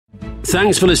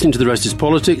Thanks for listening to The Rest is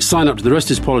Politics. Sign up to The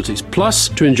Rest is Politics Plus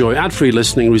to enjoy ad-free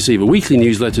listening, receive a weekly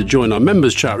newsletter, join our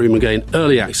members' chat room and gain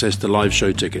early access to live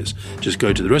show tickets. Just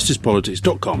go to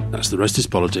therestispolitics.com. That's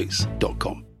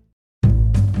therestispolitics.com.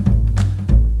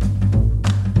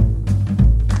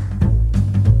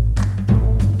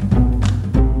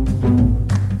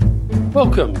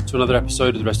 Welcome to another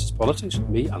episode of The Rest is Politics with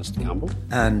me, Alistair Campbell.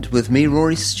 And with me,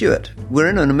 Rory Stewart. We're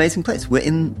in an amazing place. We're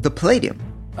in the Palladium.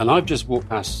 And I've just walked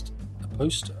past a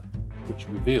poster which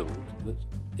revealed that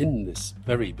in this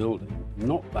very building,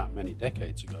 not that many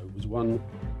decades ago, was one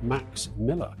Max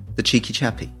Miller. The cheeky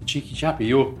chappie. The cheeky chappie,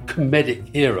 your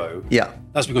comedic hero. Yeah.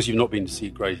 That's because you've not been to see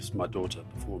Grace, my daughter,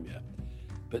 perform yet.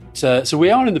 But so we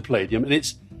are in the Palladium,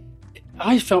 and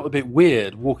I felt a bit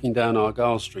weird walking down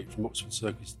Argyle Street from Oxford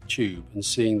Circus Tube and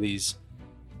seeing these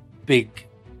big,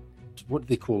 what do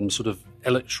they call them, sort of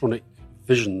electronic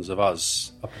visions of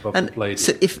us up above the Palladium.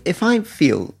 So if I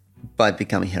feel by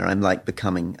becoming here, I'm like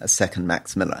becoming a second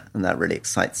Max Miller, and that really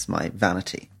excites my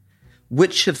vanity.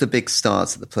 Which of the big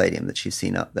stars at the Palladium that you've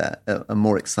seen up there are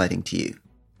more exciting to you?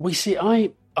 We see,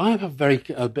 I have a bit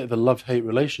of a love-hate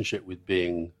relationship with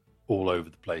being all over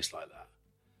the place like that.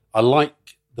 I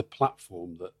like the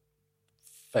platform that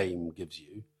fame gives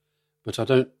you, but I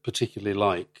don't particularly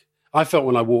like... I felt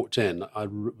when I walked in, I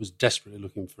was desperately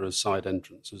looking for a side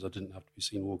entrance as I didn't have to be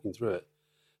seen walking through it.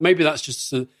 Maybe that's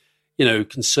just,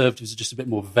 conservatives are just a bit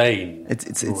more vain.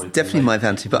 It's definitely my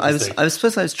vanity, but I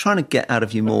was trying to get out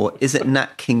of you more. Is it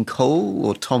Nat King Cole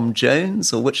or Tom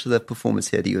Jones, or which of the performers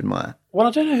here do you admire? Well,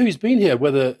 I don't know who's been here.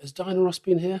 Has Diana Ross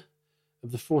been here?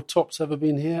 Have the Four Tops ever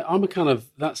been here?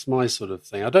 That's my sort of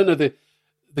thing. I don't know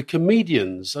the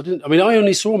comedians. I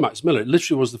only saw Max Miller. It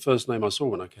literally was the first name I saw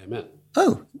when I came in.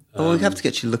 Oh, well, we have to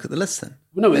get you to look at the list then.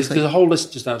 Well, no, there's a whole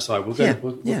list just outside. We'll go and have a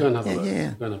look. We'll go and have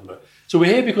a look. So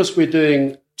we're here because we're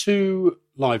doing 2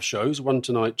 live shows, one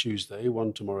tonight, Tuesday,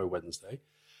 one tomorrow, Wednesday.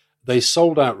 They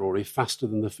sold out, Rory, faster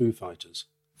than the Foo Fighters.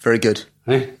 Very good.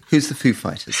 Hey? Who's the Foo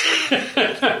Fighters?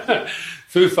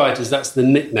 Foo Fighters, that's the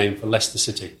nickname for Leicester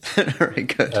City. Very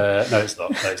good. No, it's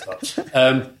not.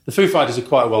 The Foo Fighters are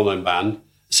quite a well-known band.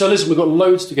 So listen, we've got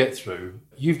loads to get through.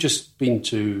 You've just been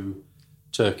to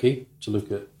Turkey to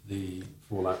look at the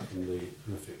fallout from the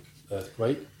horrific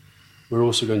earthquake. We're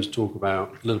also going to talk a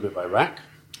little bit about Iraq,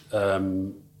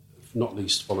 not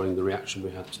least following the reaction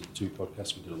we had to the 2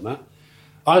 podcasts we did on that.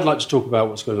 I'd like to talk about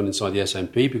what's going on inside the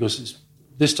SNP, because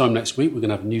this time next week we're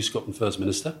going to have a new Scotland First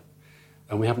Minister,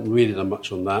 and we haven't really done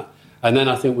much on that. And then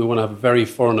I think we want to have a very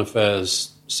foreign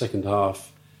affairs second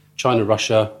half, China,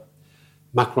 Russia,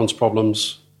 Macron's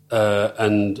problems,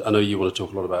 and I know you want to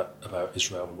talk a lot about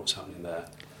Israel and what's happening there.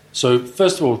 So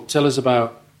first of all, tell us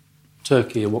about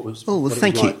Turkey and what was... Oh, well,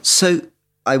 thank you. So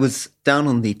I was down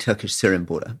on the Turkish-Syrian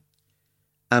border,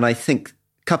 and I think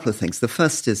a couple of things. The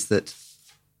first is that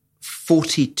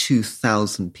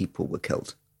 42,000 people were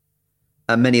killed,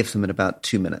 and many of them in about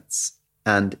 2 minutes.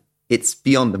 And it's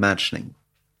beyond imagining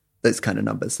those kind of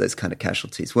numbers, those kind of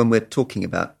casualties. When we're talking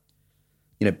about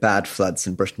bad floods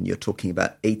in Britain, you're talking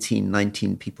about 18,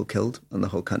 19 people killed, and the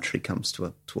whole country comes to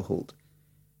a halt.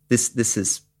 This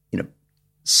is,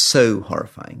 so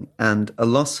horrifying. And a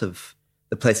lot of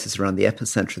the places around the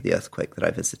epicenter of the earthquake that I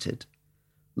visited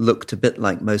looked a bit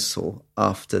like Mosul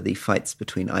after the fights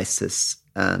between ISIS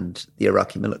and the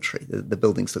Iraqi military. The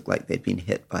buildings looked like they'd been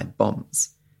hit by bombs.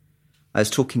 I was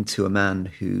talking to an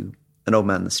old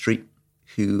man in the street,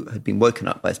 who had been woken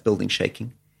up by his building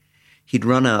shaking. He'd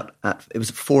run out it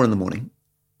was 4 a.m,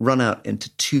 run out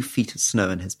into 2 feet of snow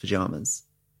in his pajamas.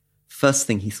 First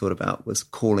thing he thought about was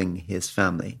calling his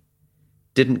family.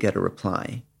 Didn't get a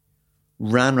reply.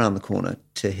 Ran round the corner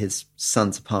to his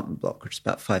son's apartment block, which is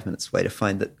about 5 minutes away, to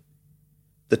find that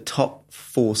the top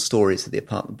 4 stories of the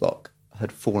apartment block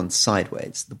had fallen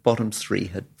sideways. The bottom 3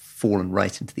 had fallen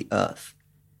right into the earth.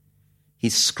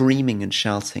 He's screaming and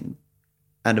shouting,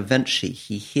 and eventually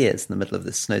he hears in the middle of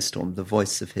this snowstorm the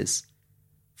voice of his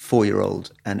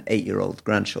 4-year-old and 8-year-old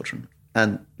grandchildren.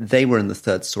 And they were in the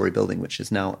 3rd-story building, which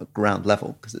is now at ground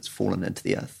level because it's fallen into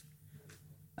the earth.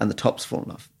 And the top's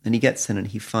fallen off. And he gets in and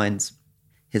he finds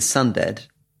his son dead,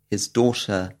 his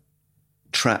daughter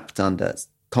trapped under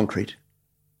concrete,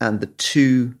 and the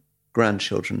 2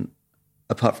 grandchildren,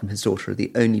 apart from his daughter, are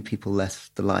the only people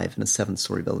left alive in a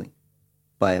 7-story building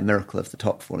by a miracle of the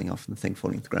top falling off and the thing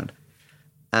falling to the ground.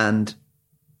 And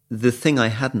the thing I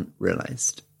hadn't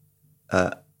realized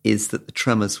is that the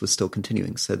tremors were still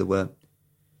continuing. So there were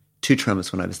 2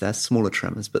 tremors when I was there, smaller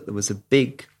tremors, but there was a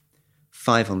big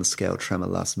 5 on the scale tremor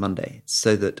last Monday,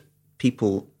 so that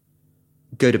people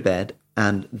go to bed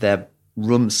and their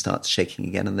room starts shaking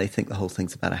again and they think the whole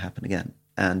thing's about to happen again.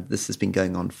 and this has been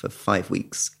going on for 5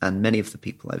 weeks. And many of the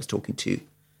people I was talking to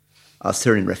are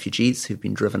Syrian refugees who've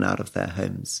been driven out of their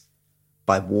homes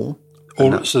by war.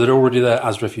 So they're already there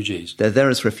as refugees? They're there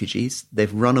as refugees.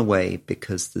 They've run away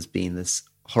because there's been this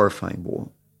horrifying war.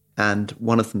 And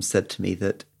one of them said to me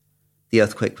that the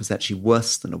earthquake was actually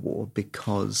worse than a war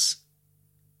because,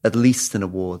 at least in a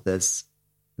war,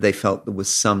 they felt there was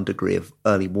some degree of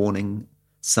early warning,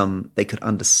 they could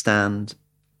understand,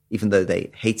 even though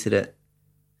they hated it,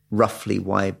 roughly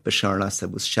why Bashar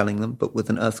al-Assad was shelling them. But with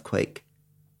an earthquake,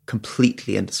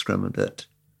 completely indiscriminate,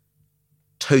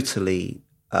 totally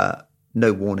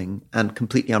no warning, and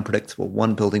completely unpredictable.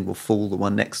 One building will fall, the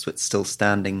one next to it's still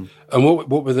standing. And what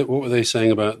were they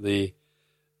saying about the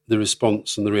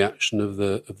response and the reaction of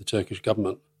the Turkish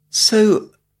government?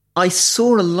 So I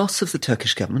saw a lot of the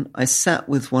Turkish government. I sat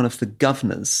with one of the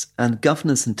governors, and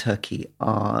governors in Turkey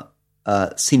are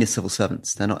senior civil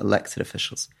servants. They're not elected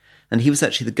officials. And he was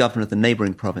actually the governor of the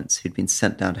neighbouring province who'd been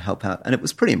sent down to help out. And it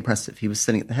was pretty impressive. He was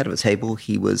sitting at the head of a table.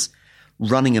 He was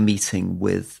running a meeting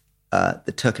with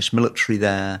the Turkish military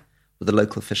there, with the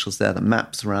local officials there. The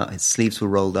maps were out. His sleeves were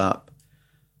rolled up.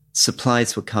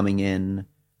 Supplies were coming in.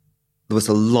 There was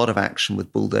a lot of action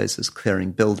with bulldozers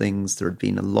clearing buildings. There had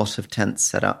been a lot of tents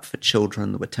set up for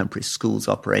children. There were temporary schools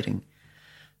operating.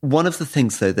 One of the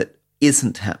things, though, that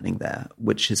isn't happening there,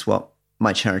 which is what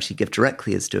my charity Give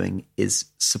Directly is doing, is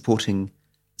supporting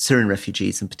Syrian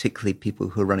refugees and particularly people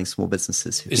who are running small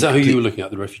businesses. Is that who you were looking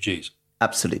at, the refugees?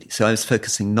 Absolutely. So I was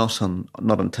focusing not on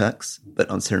Turks, but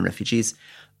on Syrian refugees,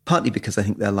 partly because I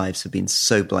think their lives have been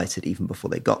so blighted even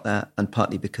before they got there, and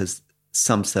partly because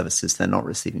some services they're not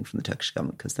receiving from the Turkish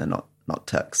government because they're not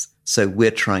Turks. So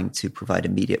we're trying to provide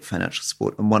immediate financial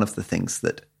support. And one of the things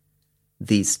that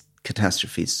these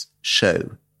catastrophes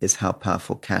show is how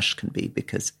powerful cash can be,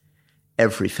 because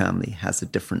every family has a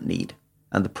different need.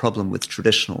 And the problem with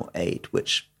traditional aid,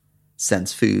 which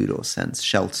sends food or sends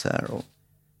shelter or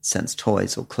sends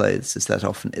toys or clothes, is that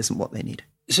often isn't what they need.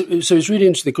 So it's really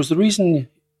interesting, because the reason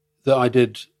that I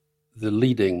did the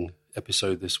leading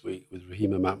episode this week with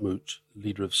Rahima Mahmoud,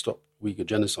 leader of Stop Uyghur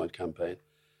Genocide campaign,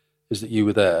 is that you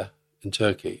were there in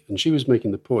Turkey. And she was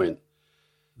making the point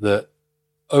that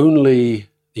only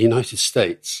the United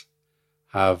States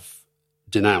have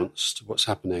denounced what's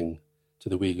happening to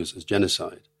the Uyghurs as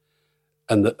genocide.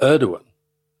 And that Erdogan,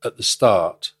 at the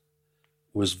start,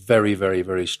 was very, very,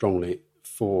 very strongly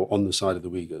on the side of the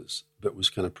Uyghurs, but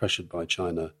was kind of pressured by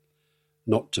China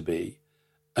not to be.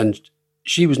 And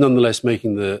she was nonetheless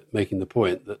making the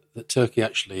point that Turkey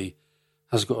actually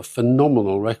has got a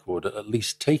phenomenal record at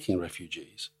least taking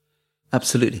refugees.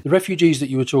 Absolutely. The refugees that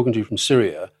you were talking to from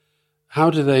Syria, how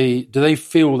do they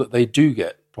feel that they do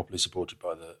get properly supported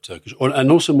by the Turkish?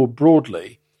 And also more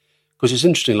broadly, because it's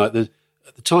interesting, like at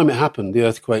the time it happened, the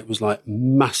earthquake was like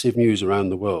massive news around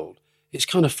the world. It's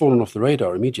kind of fallen off the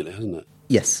radar immediately, hasn't it?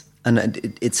 Yes,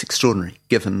 and it's extraordinary,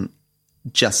 given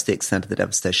just the extent of the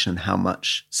devastation and how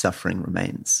much suffering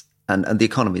remains. And the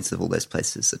economies of all those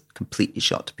places are completely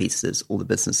shot to pieces. All the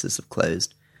businesses have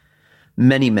closed.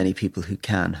 Many, many people who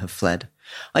can have fled.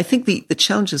 I think the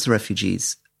challenges of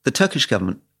refugees, the Turkish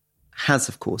government has,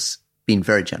 of course, been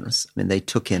very generous. I mean, they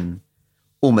took in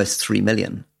almost 3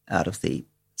 million out of the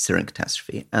Syrian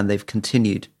catastrophe, and they've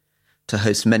continued to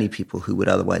host many people who would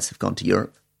otherwise have gone to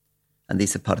Europe. And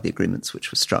these are part of the agreements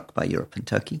which were struck by Europe and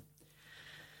Turkey.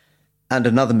 And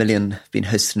another 1 million have been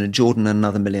hosted in Jordan and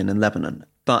another 1 million in Lebanon.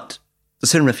 But the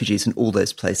Syrian refugees in all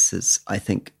those places, I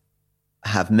think,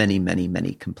 have many, many,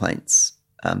 many complaints,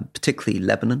 particularly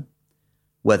Lebanon,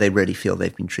 where they really feel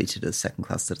they've been treated as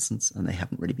second-class citizens and they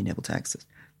haven't really been able to access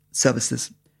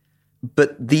services.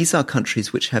 But these are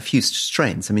countries which have huge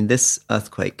strains. I mean, this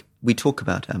earthquake, we talk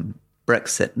about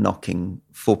Brexit knocking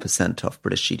 4% off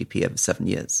British GDP over 7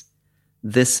 years.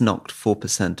 This knocked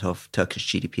 4% off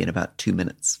Turkish GDP in about 2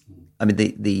 minutes. I mean,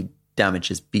 the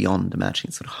damage is beyond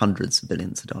imagining, sort of hundreds of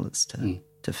billions of dollars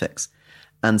to fix.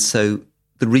 And so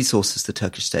the resources of the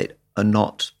Turkish state are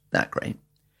not that great.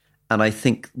 And I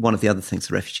think one of the other things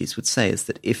the refugees would say is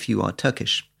that if you are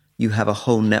Turkish, you have a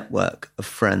whole network of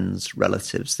friends,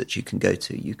 relatives that you can go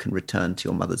to. You can return to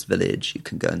your mother's village. You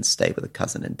can go and stay with a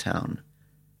cousin in town.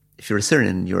 If you're a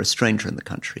Syrian and you're a stranger in the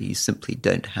country, you simply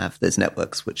don't have those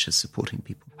networks which are supporting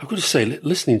people. I've got to say,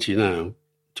 listening to you now,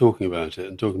 talking about it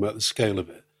and talking about the scale of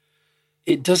it,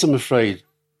 it does, I'm afraid,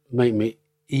 make me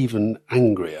even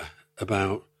angrier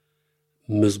about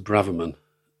Ms. Braverman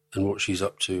and what she's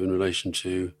up to in relation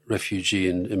to refugee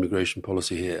and immigration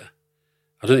policy here.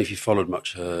 I don't know if you followed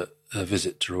much her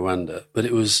visit to Rwanda, but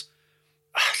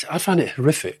I found it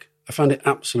horrific. I found it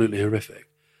absolutely horrific.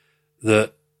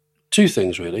 Two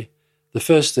things, really. The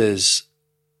first is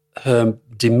her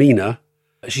demeanour,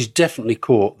 she's definitely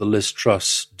caught the Liz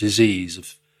Truss disease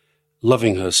of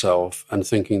loving herself and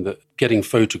thinking that getting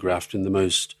photographed in the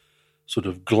most sort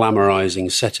of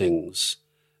glamorising settings,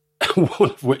 one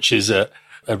of which is a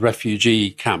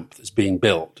refugee camp that's being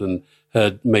built, and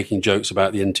her making jokes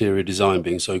about the interior design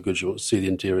being so good she wants to see the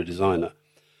interior designer.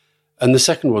 And the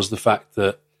second was the fact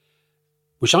that,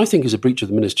 which I think is a breach of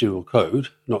the ministerial code,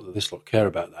 not that this lot care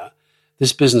about that,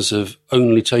 this business of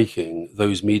only taking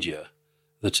those media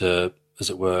that are, as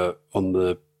it were, on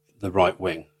the right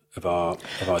wing of our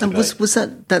and debate. Was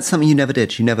that's something you never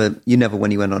did? You never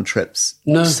when you went on trips,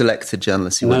 selected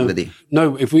journalists you went with you?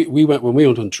 No, if when we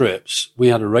went on trips, we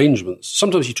had arrangements.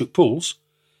 Sometimes you took pools.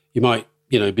 You might,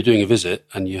 be doing a visit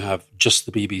and you have just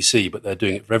the BBC, but they're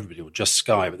doing it for everybody, or just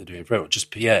Sky, but they're doing it for everyone, or just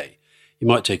PA. You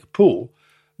might take a pool.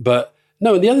 But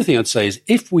no, and the other thing I'd say is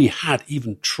if we had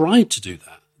even tried to do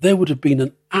that, there would have been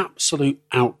an absolute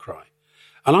outcry.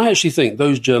 And I actually think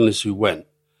those journalists who went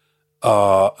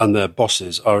and their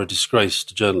bosses are a disgrace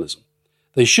to journalism.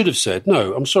 They should have said,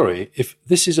 no, I'm sorry, if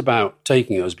this is about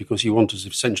taking us because you want us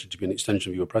essentially to be an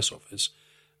extension of your press office,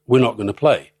 we're not going to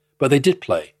play. But they did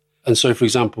play. And so, for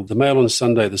example, the Mail on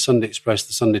Sunday, the Sunday Express,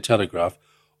 the Sunday Telegraph,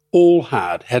 all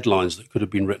had headlines that could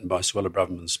have been written by Suella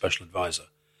Braverman's special advisor.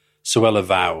 Suella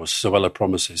vows, Suella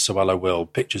promises, Suella will,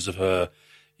 pictures of her,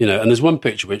 and there's one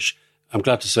picture which I'm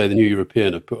glad to say the New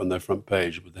European have put on their front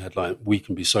page with the headline, "We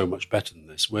can be so much better than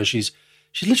this," where she's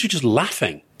literally just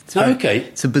laughing.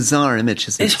 It's a bizarre image,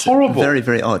 isn't it? It's horrible. Very,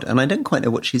 very odd. And I don't quite know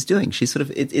what she's doing. She's sort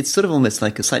of, it's sort of almost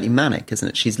like a slightly manic, isn't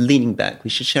it? She's leaning back. We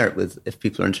should share it if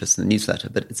people are interested in the newsletter,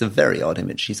 but it's a very odd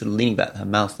image. She's sort of leaning back, her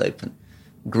mouth open,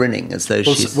 grinning as though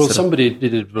she's... Well, somebody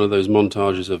did one of those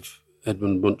montages of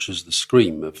Edmund Munch's The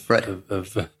Scream. And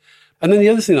then the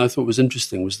other thing I thought was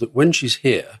interesting was that when she's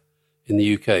here in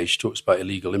the UK, she talks about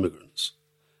illegal immigrants.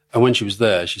 And when she was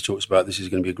there, she talks about this is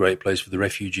going to be a great place for the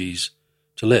refugees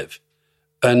to live.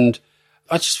 And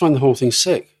I just find the whole thing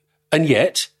sick. And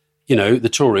yet, the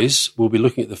Tories will be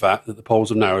looking at the fact that the polls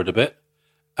have narrowed a bit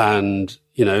and,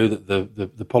 that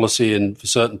the policy for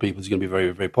certain people is going to be very,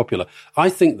 very popular. I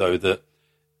think, though, that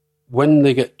when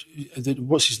they get,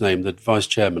 what's his name, the vice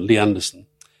chairman, Lee Anderson,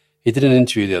 he did an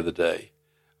interview the other day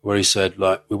where he said,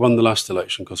 we won the last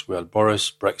election because we had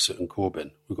Boris, Brexit and Corbyn.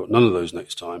 We've got none of those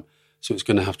next time, so it's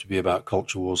going to have to be about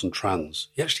culture wars and trans.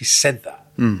 He actually said that.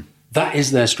 Mm. That is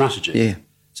their strategy. Yeah.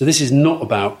 So this is not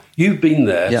about, you've been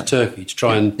there to Turkey to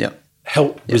try and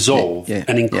help resolve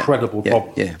an incredible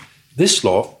problem. Yeah. This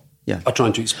lot are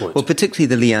trying to exploit. Well, particularly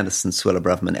the Lee Anderson, Suella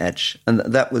Braverman edge. And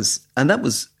that was,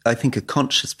 I think, a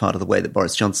conscious part of the way that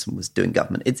Boris Johnson was doing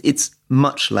government. It's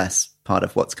much less part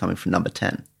of what's coming from number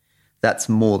 10. That's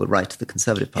more the right of the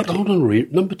Conservative Party. Yeah, but hold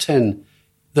on, number 10,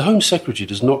 the Home Secretary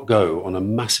does not go on a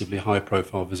massively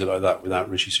high-profile visit like that without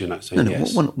Rishi Sunak saying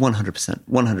yes.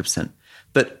 100%.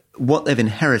 But what they've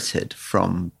inherited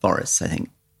from Boris, I think,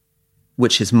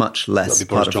 which is much less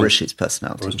part of Rishi's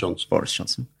personality. Boris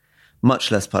Johnson.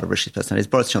 Much less part of Rishi's personality.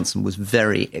 Boris Johnson was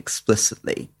very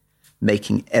explicitly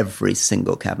making every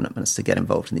single cabinet minister get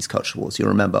involved in these culture wars. You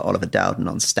remember Oliver Dowden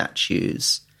on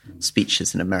statues,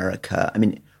 speeches in America. I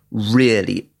mean,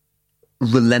 really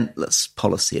relentless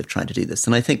policy of trying to do this.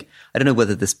 And I don't know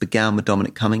whether this began with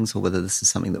Dominic Cummings or whether this is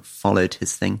something that followed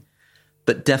his thing,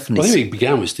 but definitely... I think it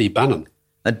began with Steve Bannon.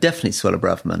 Definitely Suella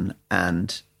Braverman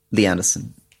and Lee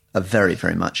Anderson are very,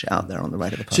 very much out there on the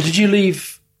right of the party. So did you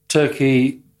leave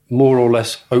Turkey more or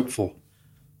less hopeful?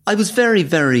 I was very,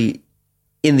 very,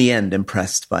 in the end,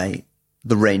 impressed by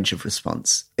the range of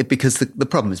response, because the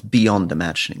problem is beyond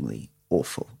imaginingly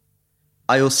awful.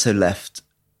 I also left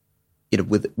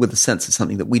with a sense of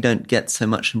something that we don't get so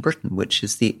much in Britain, which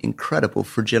is the incredible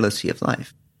fragility of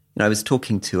life. I was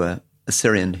talking to a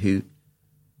Syrian who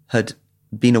had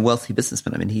been a wealthy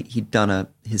businessman. I mean, he'd done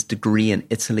his degree in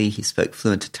Italy. He spoke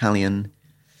fluent Italian.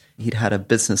 He'd had a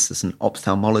business as an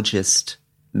ophthalmologist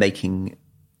making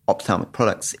ophthalmic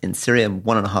products in Syria,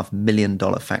 $1.5 million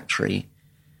factory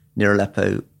near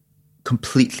Aleppo,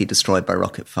 completely destroyed by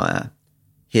rocket fire.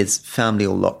 His family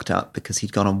all locked up because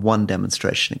he'd gone on one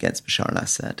demonstration against Bashar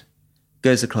al-Assad,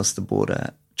 goes across the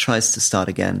border, tries to start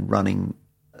again running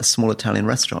a small Italian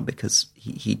restaurant because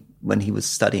he when he was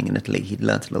studying in Italy, he'd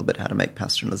learnt a little bit how to make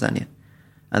pasta and lasagna.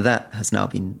 And that has now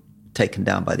been taken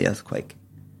down by the earthquake.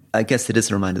 I guess it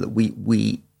is a reminder that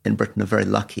we in Britain are very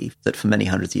lucky that for many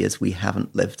hundreds of years we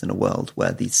haven't lived in a world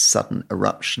where these sudden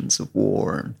eruptions of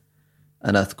war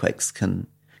and earthquakes can...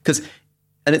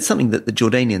 And it's something that the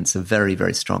Jordanians are very,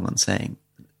 very strong on saying,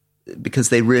 because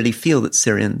they really feel that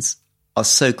Syrians are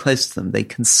so close to them, they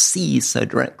can see so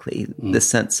directly the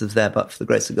sense of there but for the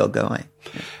grace of God go I.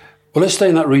 Well, let's stay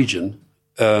in that region.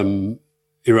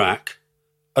 Iraq,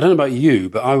 I don't know about you,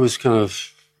 but I was kind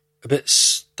of a bit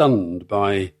stunned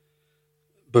by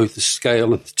both the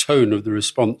scale and the tone of the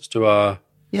response to our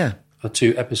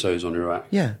 2 episodes on Iraq.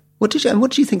 Yeah. What did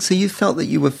you think? So you felt that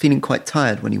you were feeling quite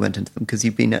tired when you went into them because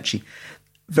you've been actually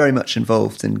very much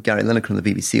involved in Gary Lineker on the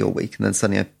BBC all week, and then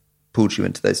suddenly I pulled you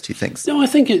into those 2 things. No, I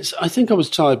think I was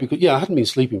tired because, I hadn't been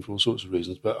sleeping for all sorts of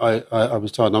reasons, but I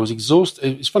was tired and I was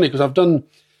exhausted. It's funny because I've done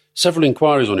several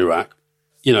inquiries on Iraq,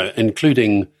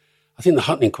 including, I think the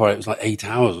Hutton inquiry was like 8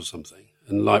 hours or something.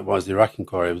 And likewise, the Iraq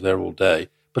inquiry was there all day.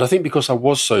 But I think because I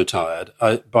was so tired,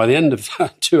 by the end of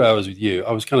that 2 hours with you,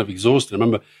 I was kind of exhausted. I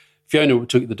remember Fiona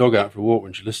took the dog out for a walk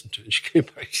when she listened to it. And she came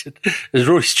back, she said, has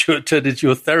Rory Stewart turned into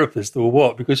your therapist or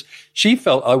what? Because she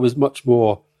felt I was much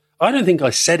more, I don't think I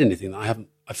said anything that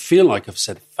I feel like I've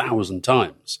said 1,000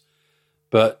 times.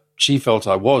 But she felt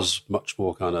I was much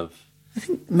more kind of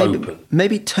open.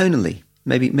 Maybe tonally.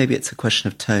 Maybe it's a question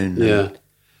of tone. Yeah.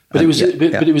 But it was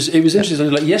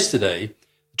interesting. Like yesterday,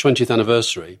 the 20th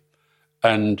anniversary,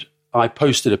 and I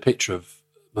posted a picture of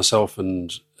myself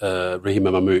and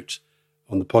Rahima Mahmood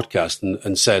on the podcast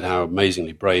and said how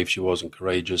amazingly brave she was and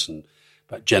courageous and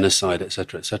about genocide,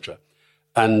 etc.,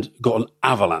 and got an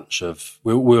avalanche of,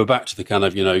 we were back to the kind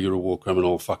of, you're a war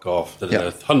criminal, fuck off,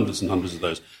 hundreds and hundreds of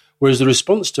those. Whereas the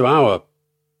response to our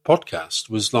podcast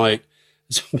was like,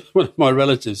 one of my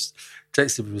relatives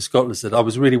texted me from Scotland, said, I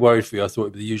was really worried for you. I thought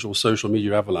it'd be the usual social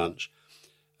media avalanche.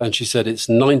 And she said, it's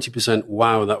 90%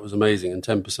 wow, that was amazing, and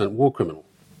 10% war criminal.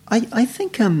 I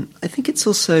think it's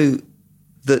also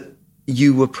that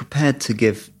you were prepared to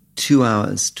give 2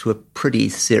 hours to a pretty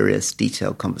serious,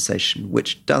 detailed conversation,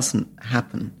 which doesn't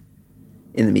happen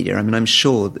in the media. I mean, I'm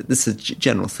sure that this is a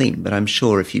general theme, but I'm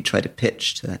sure if you try to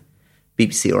pitch to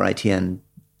BBC or ITN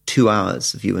 2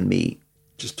 hours of you and me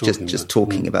just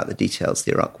talking about the details of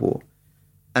the Iraq War,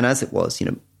 and as it was,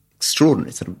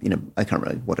 extraordinary sort of, I can't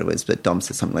remember what it was, but Dom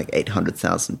said something like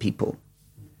 800,000 people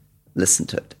listened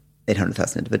to it,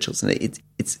 800,000 individuals, and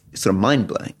it's sort of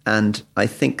mind-blowing. And I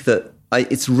think that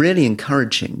it's really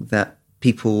encouraging that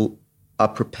people are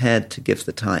prepared to give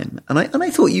the time. And I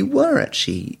thought you were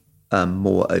actually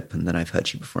more open than I've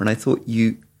heard you before. And I thought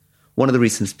one of the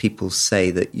reasons people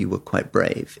say that you were quite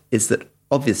brave is that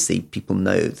obviously people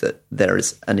know that there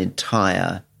is an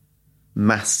entire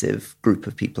massive group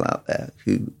of people out there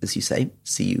who, as you say,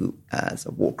 see you as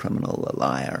a war criminal, a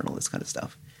liar, and all this kind of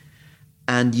stuff.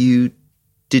 And you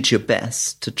did your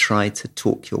best to try to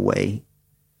talk your way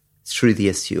through the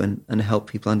issue and help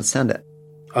people understand it.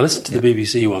 I listened to the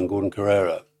BBC one, Gordon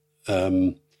Carrera,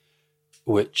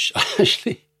 which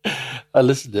actually I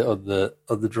listened to it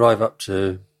on the drive up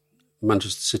to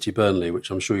Manchester City Burnley, which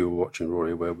I'm sure you were watching,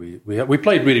 Rory, where we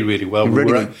played really, really well. We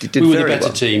were the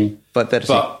better team, but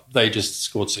they just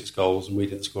scored 6 goals and we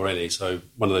didn't score any. So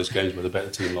one of those games where the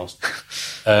better team lost.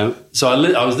 So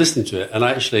I was listening to it, and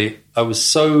I was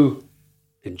so,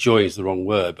 enjoying is the wrong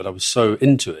word, but I was so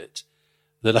into it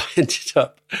that I ended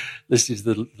up listening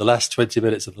to the last 20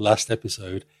 minutes of the last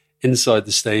episode inside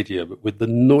the stadium with the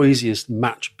noisiest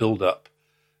match build-up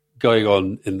going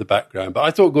on in the background. But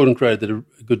I thought Gordon Carrera did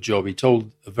a good job. He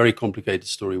told a very complicated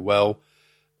story well.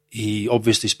 He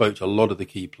obviously spoke to a lot of the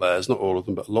key players, not all of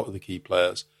them, but a lot of the key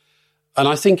players. And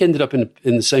I think ended up in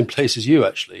the same place as you,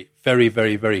 actually. Very,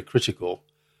 very, very critical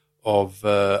of,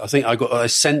 I think I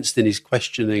sensed in his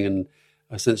questioning, and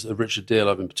I sensed of Richard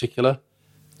Dearlove in particular.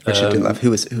 Richard Dearlove,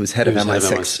 who was head of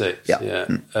MI6. Yeah.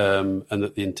 And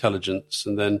that the intelligence,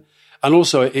 and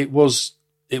also it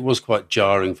was quite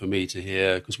jarring for me to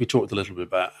hear, because we talked a little bit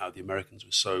about how the Americans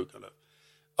were so kind of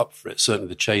up for it, certainly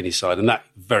the Cheney side, and that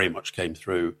very much came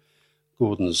through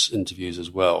Gordon's interviews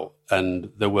as well.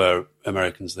 And there were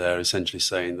Americans there essentially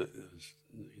saying that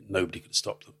nobody could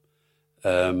stop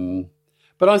them.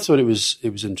 But I thought it was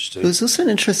interesting. There was also an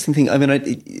interesting thing. I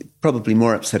mean, probably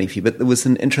more upsetting for you, but there was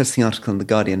an interesting article in The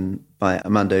Guardian by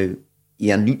Armando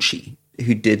Iannucci,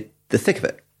 who did the thick of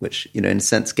it, which, in a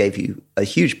sense gave you a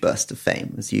huge burst of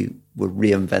fame as you were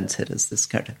reinvented as this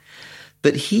character.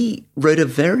 But he wrote a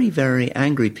very, very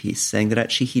angry piece saying that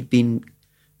actually he'd been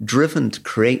driven to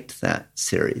create that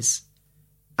series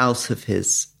out of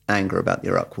his anger about the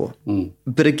Iraq War. Mm.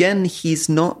 But again, he's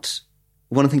not...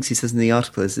 One of the things he says in the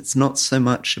article is it's not so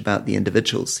much about the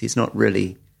individuals. He's not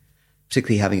really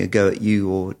particularly having a go at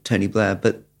you or Tony Blair,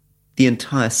 but the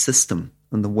entire system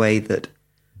and the way that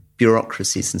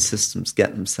bureaucracies and systems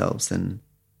get themselves in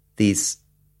these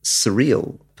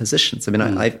surreal positions. I mean,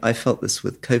 I felt this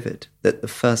with COVID, that the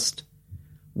first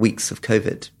weeks of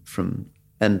COVID from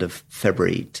end of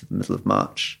February to the middle of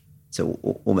March, so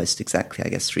almost exactly, I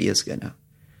guess, 3 years ago now,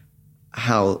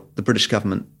 how the British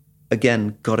government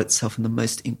again, got itself in the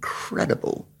most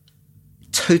incredible,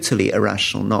 totally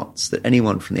irrational knots that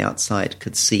anyone from the outside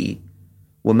could see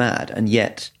were mad. And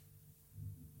yet,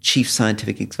 chief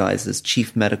scientific advisors,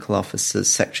 chief medical officers,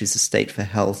 secretaries of state for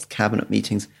health, cabinet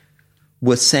meetings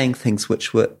were saying things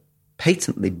which were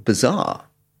patently bizarre.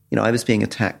 I was being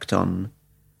attacked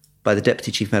by the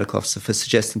deputy chief medical officer for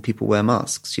suggesting people wear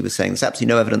masks. She was saying there's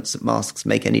absolutely no evidence that masks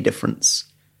make any difference.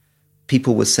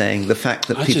 People were saying the fact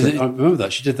that Actually, I remember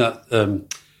that. She did that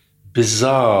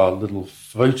bizarre little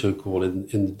photo call in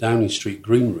the Downing Street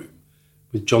green room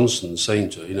with Johnson saying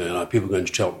to her, people going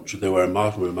to Cheltenham, should they wear a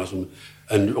mask? Or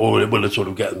will it sort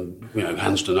of get them,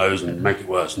 hands to nose and make it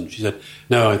worse? And she said,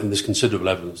 no, I think there's considerable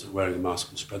evidence that wearing a mask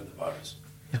can spread the virus.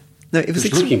 Yeah. No, it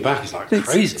was looking back, it's like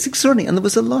crazy. It's extraordinary. And there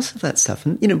was a lot of that stuff.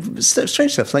 And,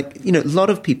 strange stuff. Like, a lot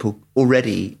of people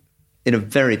already in a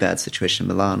very bad situation in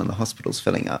Milan and the hospitals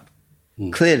filling up.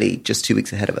 Clearly just 2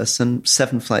 weeks ahead of us and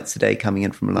 7 flights a day coming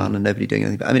in from Milan and nobody doing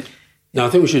anything. Now, I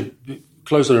think we should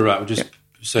close on a wrap. We'll just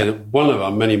say that one of our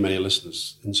many, many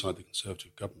listeners inside the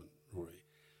Conservative government, Rory,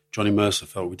 Johnny Mercer,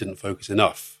 felt we didn't focus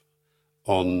enough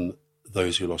on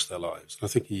those who lost their lives. And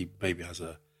I think he maybe has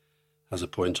a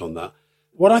point on that.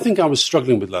 What I think I was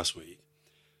struggling with last week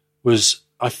was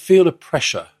I feel a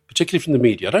pressure, particularly from the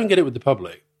media. I don't get it with the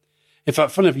public. In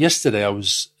fact, funny enough, yesterday I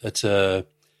was at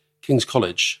King's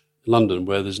College in London,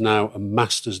 where there's now a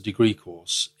master's degree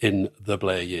course in the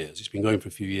Blair years. It's been going for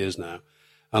a few years now.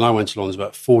 And I went along, there's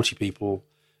about 40 people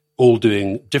all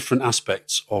doing different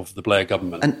aspects of the Blair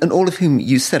government. And all of whom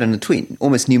you said in a tweet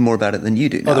almost knew more about it than you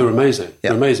do now. Oh, they're amazing.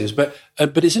 Yeah. They're amazing. But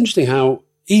it's interesting how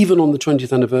even on the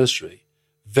 20th anniversary,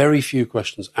 very few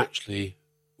questions actually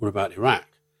were about Iraq.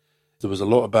 There was a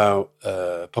lot about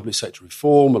public sector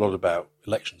reform, a lot about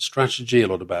election strategy, a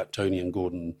lot about Tony and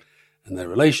Gordon and their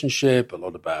relationship, a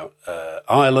lot about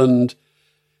Ireland.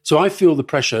 So I feel the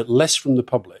pressure less from the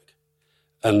public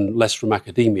and less from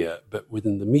academia, but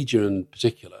within the media in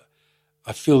particular,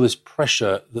 I feel this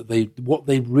pressure that what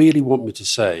they really want me to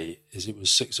say is it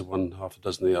was 6 of one, half a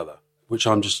dozen of the other, which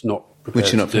I'm just not prepared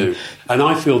to do. And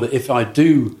I feel that if I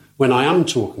do, when I am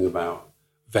talking about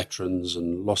veterans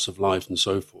and loss of life and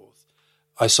so forth,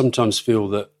 I sometimes feel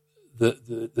that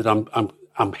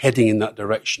I'm heading in that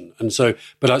direction. And so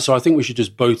I think we should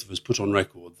just both of us put on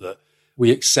record that we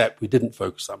accept we didn't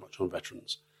focus that much on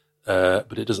veterans,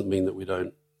 but it doesn't mean that we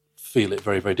don't feel it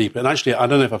very, very deeply. And actually, I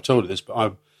don't know if I've told you this,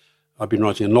 but I've been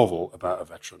writing a novel about a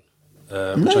veteran,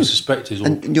 which I suspect is all...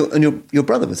 And your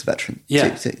brother was a veteran.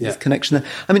 Yeah. So there's a connection there.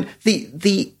 I mean,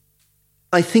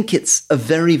 I think it's a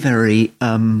very, very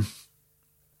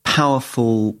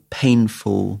powerful,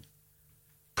 painful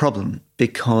problem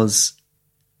because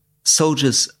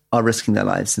soldiers are risking their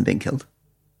lives and being killed.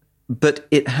 But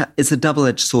it's a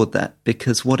double-edged sword, that,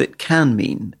 because what it can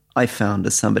mean, I found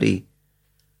as somebody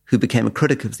who became a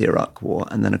critic of the Iraq War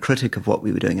and then a critic of what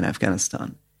we were doing in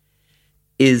Afghanistan,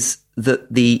 is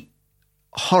that the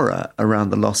horror around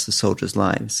the loss of soldiers'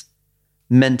 lives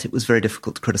meant it was very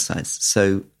difficult to criticize.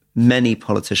 So many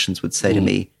politicians would say to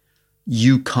me,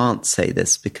 you can't say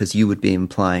this because you would be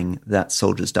implying that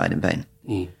soldiers died in vain.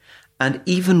 And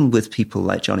even with people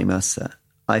like Johnny Mercer,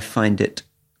 I find it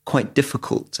quite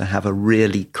difficult to have a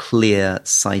really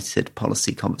clear-sighted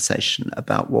policy conversation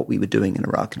about what we were doing in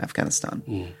Iraq and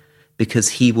Afghanistan, because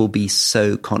he will be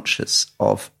so conscious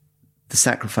of the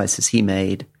sacrifices he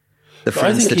made, the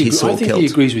friends that he saw killed. I think he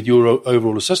agrees with your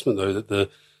overall assessment, though, that the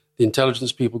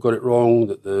intelligence people got it wrong,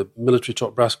 that the military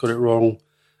top brass got it wrong,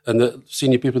 and that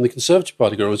senior people in the Conservative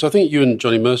Party got it wrong. So I think you and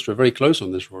Johnny Mercer are very close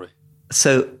on this, Rory.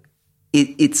 So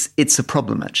it's a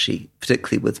problem, actually,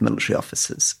 particularly with military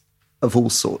officers of all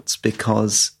sorts,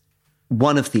 because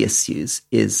one of the issues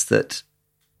is that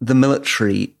the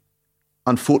military,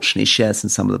 unfortunately, shares in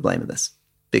some of the blame of this,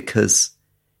 because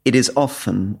it is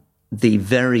often the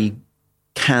very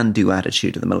can-do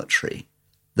attitude of the military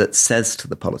that says to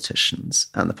the politicians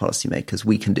and the policymakers,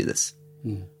 we can do this.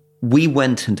 We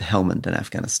went into Helmand in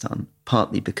Afghanistan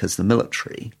partly because the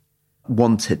military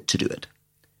wanted to do it.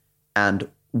 And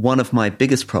one of my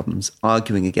biggest problems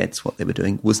arguing against what they were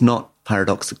doing was not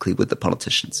paradoxically with the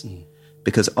politicians,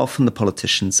 because often the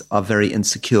politicians are very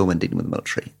insecure when dealing with the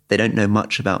military. They don't know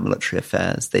much about military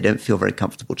affairs. They don't feel very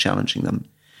comfortable challenging them.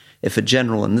 If a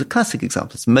general, and the classic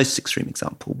example, the most extreme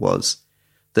example, was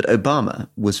that Obama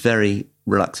was very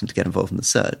reluctant to get involved in the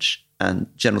surge, and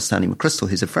General Stanley McChrystal,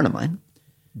 who's a friend of mine,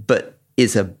 but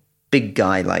is a big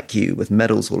guy like you with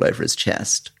medals all over his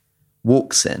chest,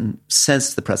 walks in, says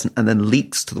to the president, and then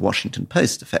leaks to the Washington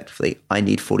Post, effectively, I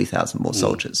need 40,000 more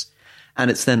soldiers.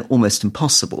 And it's then almost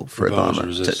impossible for Obama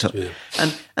to...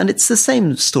 And it's the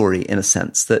same story in a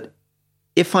sense that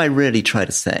if I really try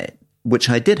to say it, which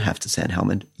I did have to say in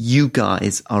Helmand, you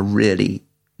guys are really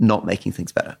not making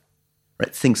things better.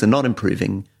 Right? Things are not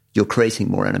improving. You're creating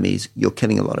more enemies. You're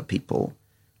killing a lot of people.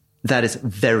 That is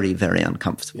very, very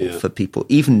uncomfortable for people,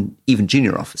 even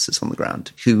junior officers on the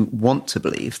ground who want to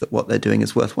believe that what they're doing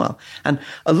is worthwhile. And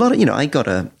a lot of, I got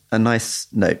a nice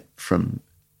note from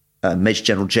Major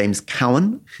General James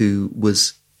Cowan, who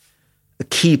was a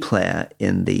key player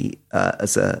in the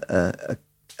as a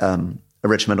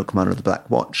regimental commander of the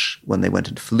Black Watch when they went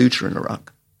into Fallujah in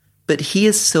Iraq. But he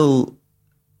is still,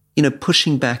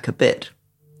 pushing back a bit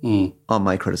on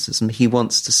my criticism. He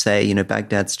wants to say,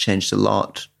 Baghdad's changed a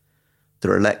lot.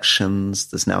 There are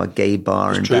elections. There's now a gay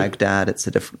bar in Baghdad. It's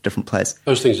a different place.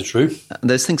 Those things are true.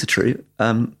 Those things are true.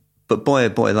 But boy, oh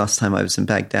boy, last time I was in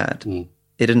Baghdad,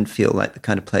 it didn't feel like the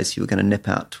kind of place you were going to nip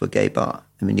out to a gay bar.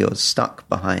 I mean, you're stuck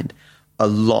behind a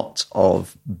lot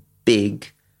of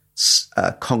big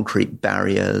concrete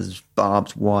barriers,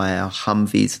 barbed wire,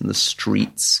 Humvees in the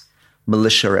streets,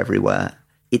 militia everywhere.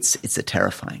 It's a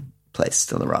terrifying place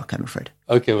still, Iraq, I'm afraid.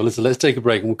 Okay, well, listen, let's take a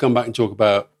break and we'll come back and talk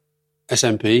about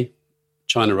SMP,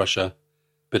 China, Russia,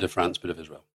 bit of France, bit of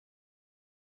Israel.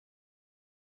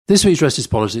 This week's Rest is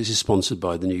Politics is sponsored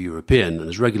by the New European, and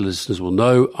as regular listeners will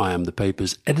know, I am the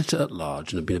paper's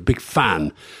editor-at-large and have been a big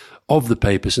fan of the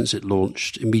paper since it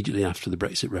launched immediately after the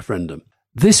Brexit referendum.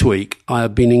 This week, I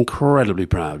have been incredibly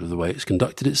proud of the way it's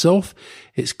conducted itself.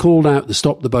 It's called out the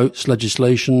Stop the Boats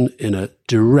legislation in a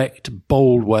direct,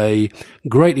 bold way.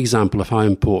 Great example of how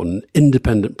important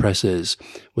independent press is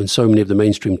when so many of the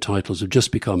mainstream titles have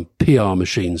just become PR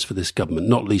machines for this government,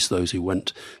 not least those who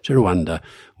went to Rwanda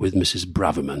with Mrs.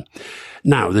 Braverman.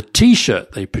 Now, the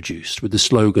T-shirt they produced with the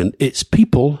slogan, "It's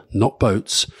people, not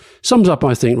boats," sums up,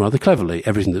 I think, rather cleverly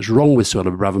everything that's wrong with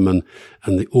Suella Braverman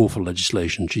and the awful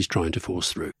legislation she's trying to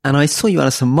force through. And I saw you,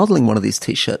 Alison, modelling one of these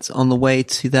T-shirts on the way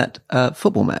to that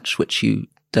football match, which you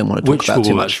don't want to talk about too much. Which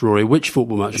football match, Rory? Which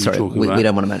football match are you talking about? We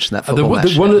don't want to mention that football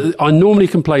match. I normally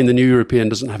complain the New European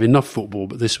doesn't have enough football,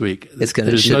 but this week there's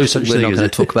no such thing. We're not going to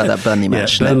talk about that Burnley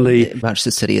match. Burnley. Manchester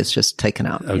City is just taken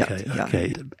out.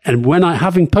 Okay. And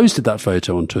having posted that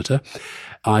photo on Twitter,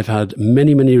 I've had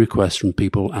many, many requests from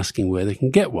people asking where they can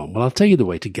get one. Well, I'll tell you the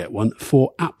way to get one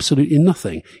for absolutely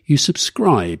nothing. You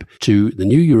subscribe to the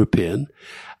New European,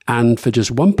 and for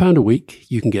just £1 a week,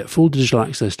 you can get full digital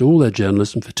access to all their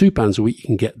journalists. And for £2 a week, you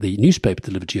can get the newspaper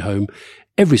delivered to your home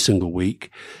every single week.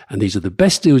 And these are the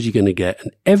best deals you're going to get.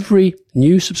 And every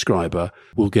new subscriber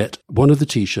will get one of the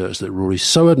T-shirts that Rory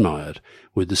so admired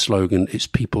with the slogan, "It's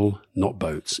people, not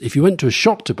boats." If you went to a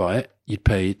shop to buy it, you'd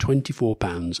pay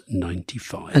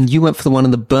 £24.95. And you went for the one in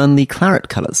the Burnley claret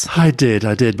colours. I did.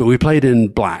 But we played in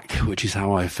black, which is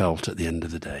how I felt at the end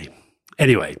of the day.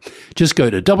 Anyway, just go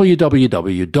to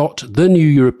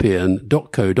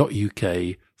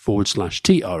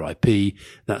www.theneweuropean.co.uk/TRIP.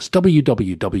 That's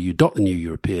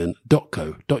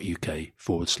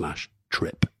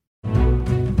www.theneweuropean.co.uk/trip.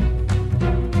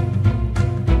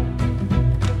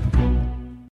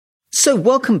 So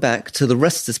welcome back to The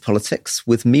Rest is Politics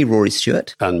with me, Rory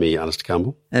Stewart. And me, Alistair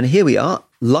Campbell. And here we are,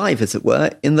 live as it were,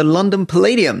 in the London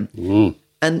Palladium.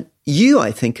 And you,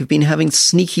 I think, have been having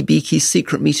sneaky beaky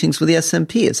secret meetings with the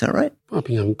SNP, is that right? I've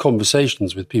been having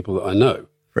conversations with people that I know.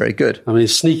 Very good. I mean,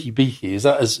 sneaky beaky, is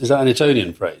that an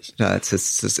Etonian phrase? No, it's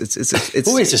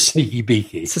always a sneaky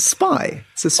beaky. It's a spy.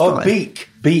 It's a spy. Oh,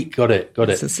 beak, got it.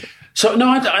 So,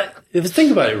 no, if you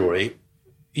think about it, Rory,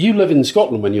 you live in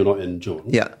Scotland when you're not in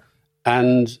Jordan. Yeah.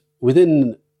 And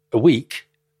within a week,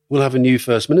 we'll have a new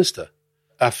First Minister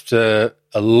after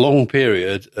a long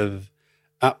period of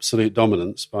absolute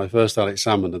dominance by first Alex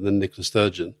Salmond and then Nicola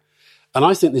Sturgeon. And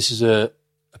I think this is a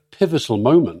pivotal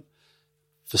moment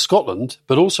for Scotland,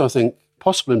 but also I think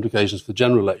possible implications for the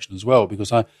general election as well,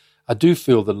 because I do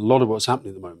feel that a lot of what's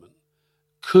happening at the moment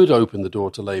could open the door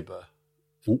to Labour,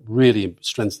 really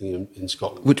strengthening in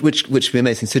Scotland. Which would be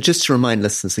amazing. So just to remind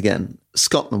listeners again,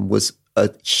 Scotland was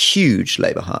a huge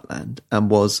Labour heartland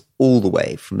and was all the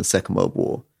way from the Second World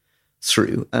War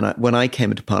through. And when I came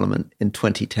into Parliament in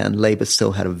 2010, Labour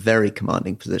still had a very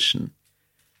commanding position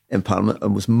in Parliament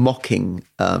and was mocking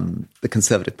the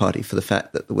Conservative Party for the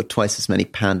fact that there were twice as many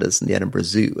pandas in the Edinburgh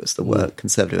Zoo as there were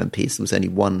Conservative MPs. There was only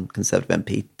one Conservative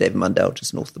MP, David Mundell,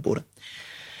 just north of the border.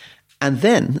 And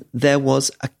then there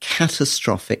was a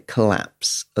catastrophic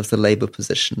collapse of the Labour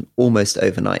position almost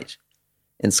overnight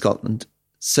in Scotland,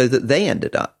 so that they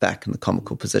ended up back in the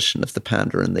comical position of the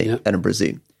panda in the Edinburgh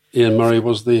Zoo. Ian Murray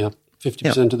was the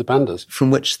 50% of the pandas. From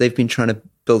which they've been trying to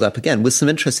build up again, with some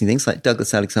interesting things like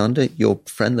Douglas Alexander, your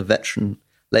friend, the veteran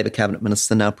Labour cabinet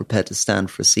minister, now prepared to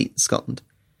stand for a seat in Scotland.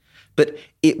 But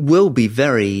it will be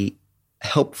very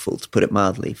helpful, to put it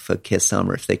mildly, for Keir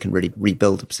Starmer if they can really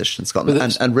rebuild a position in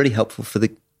Scotland, and really helpful for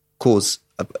the cause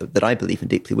that I believe in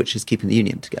deeply, which is keeping the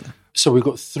union together. So we've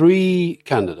got 3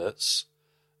 candidates,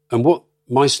 and what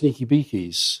my sneaky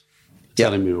beakies are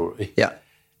telling me, Rory,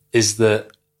 is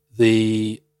that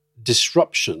the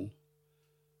disruption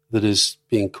that is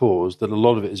being caused, that a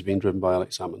lot of it is being driven by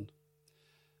Alex Salmond,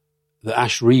 that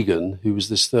Ash Regan, who was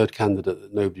this third candidate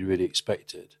that nobody really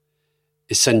expected,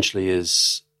 essentially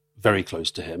is very close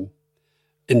to him.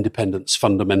 Independence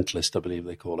fundamentalist, I believe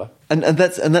they call her. And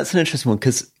that's an interesting one,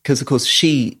 because of course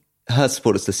her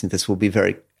supporters listening to this will be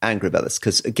very angry about this,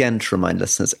 because again, to remind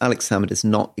listeners, Alex Salmond is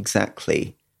not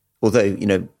exactly, although,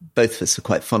 both of us are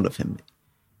quite fond of him,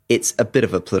 it's a bit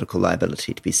of a political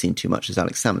liability to be seen too much as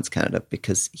Alex Salmond's candidate,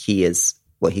 because he is,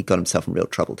 he got himself in real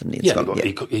trouble, didn't he?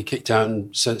 He kicked out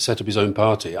and set up his own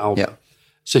party, Alba.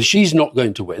 So she's not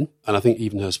going to win, and I think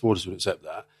even her supporters would accept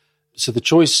that. So the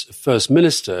choice of First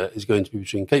Minister is going to be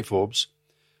between Kate Forbes,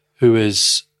 who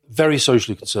is very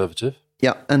socially conservative.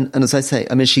 Yeah, and as I say,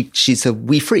 I mean, she's a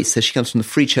wee free, so she comes from the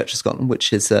Free Church of Scotland,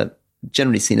 which is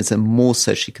generally seen as a more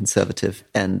socially conservative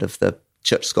end of the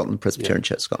Church of Scotland, Presbyterian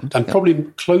Church of Scotland. And probably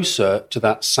closer to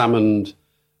that Salmond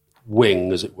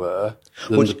wing, as it were,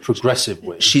 than the progressive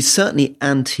wing. She's certainly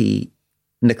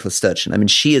anti-Nicola Sturgeon. I mean,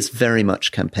 she is very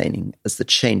much campaigning as the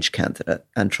change candidate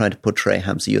and trying to portray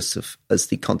Hamza Yusuf as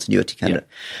the continuity candidate.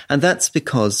 Yeah. And that's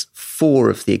because 4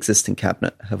 of the existing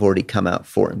cabinet have already come out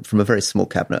for him, from a very small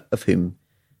cabinet, of whom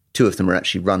 2 of them are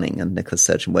actually running and Nicola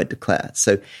Sturgeon won't declare.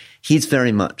 So he's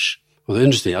very much... Well,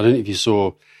 interesting. I don't know if you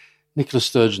saw... Nicola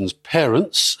Sturgeon's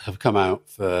parents have come out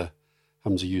for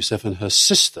Hamza Yusuf, and her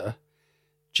sister,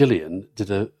 Gillian,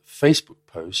 did a Facebook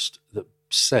post that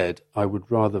said, I would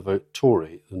rather vote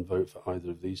Tory than vote for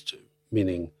either of these 2,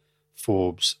 meaning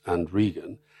Forbes and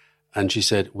Regan. And she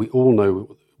said, we all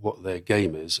know what their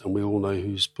game is, and we all know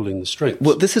who's pulling the strings.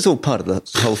 Well, this is all part of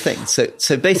the whole thing.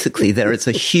 So basically, there is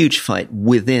a huge fight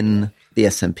within the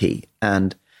SNP,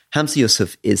 and Hamza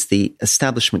Yusuf is the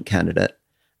establishment candidate,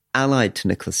 allied to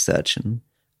Nicola Sturgeon,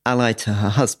 allied to her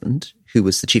husband, who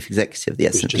was the chief executive of the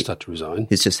SNP. Who's just had to resign.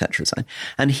 Who's just had to resign.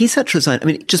 And he's had to resign. I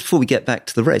mean, just before we get back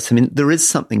to the race, I mean, there is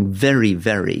something very,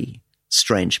 very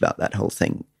strange about that whole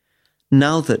thing.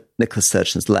 Now that Nicola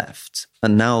Sturgeon's left,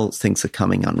 and now things are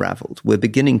coming unravelled, we're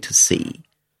beginning to see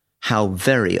how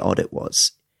very odd it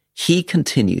was. He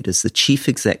continued as the chief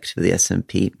executive of the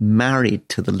SNP, married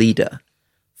to the leader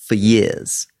for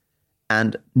years.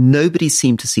 And nobody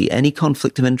seemed to see any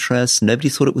conflict of interest. Nobody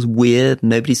thought it was weird.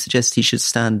 Nobody suggested he should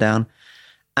stand down.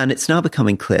 And it's now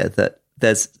becoming clear that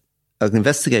there's an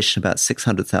investigation about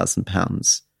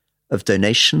 £600,000 of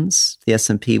donations to the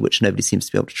SNP, which nobody seems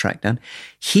to be able to track down.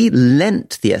 He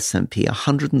lent the SNP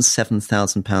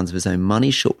 £107,000 of his own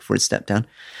money short before he stepped down.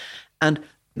 And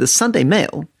the Sunday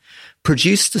Mail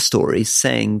produced a story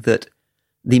saying that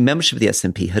the membership of the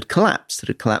SNP had collapsed. It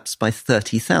had collapsed by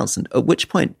 30,000, at which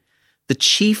point the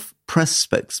chief press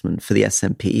spokesman for the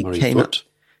SNP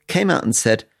came out and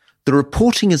said, the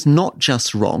reporting is not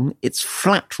just wrong, it's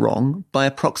flat wrong by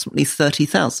approximately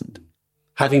 30,000.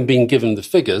 Having been given the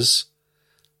figures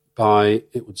by,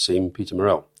 it would seem, Peter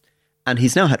Morrell. And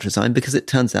he's now had to resign because it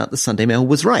turns out the Sunday Mail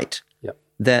was right. Yep.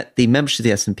 That the membership of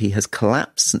the SNP has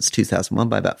collapsed since 2001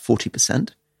 by about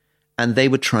 40%, and they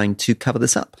were trying to cover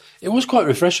this up. It was quite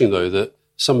refreshing, though, that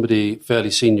somebody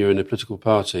fairly senior in a political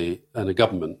party and a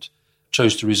government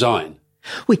chose to resign.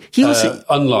 Well, he also,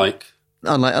 unlike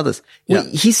others. Well,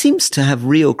 he seems to have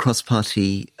real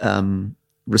cross-party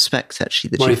respect,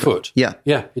 actually. Murray Foot. Yeah,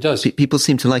 he does. People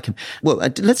seem to like him. Well,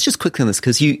 let's just quickly on this,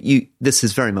 because this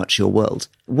is very much your world.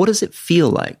 What does it feel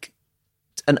like?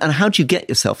 And how do you get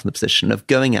yourself in the position of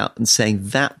going out and saying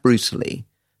that brutally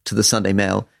to the Sunday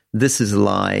Mail, this is a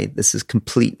lie, this is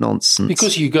complete nonsense?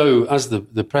 Because you go, as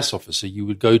the press officer, you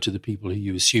would go to the people who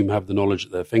you assume have the knowledge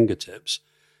at their fingertips,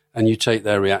 and you take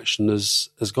their reaction as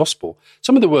gospel.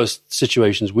 Some of the worst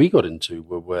situations we got into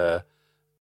were where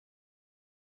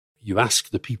you ask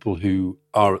the people who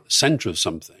are at the centre of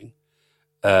something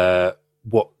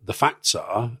what the facts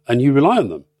are, and you rely on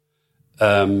them.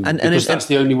 Because that's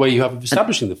the only way you have of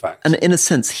establishing the facts. And in a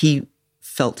sense, he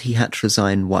felt he had to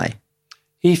resign. Why?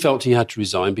 He felt he had to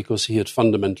resign because he had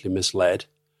fundamentally misled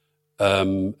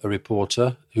a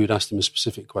reporter who had asked him a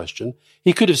specific question.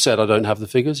 He could have said, I don't have the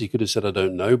figures. He could have said, I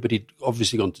don't know. But he'd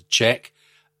obviously gone to check,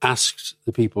 asked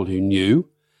the people who knew,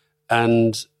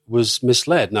 and was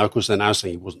misled. Now, of course, they're now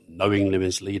saying he wasn't knowingly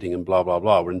misleading and blah, blah,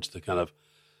 blah. We're into the kind of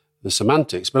the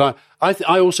semantics. But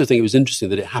I also think it was interesting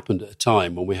that it happened at a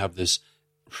time when we have this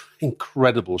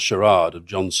incredible charade of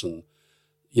Johnson,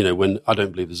 when I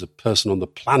don't believe there's a person on the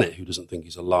planet who doesn't think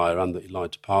he's a liar and that he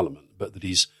lied to Parliament, but that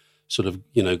he's sort of,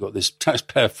 got this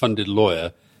taxpayer-funded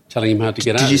lawyer telling him how to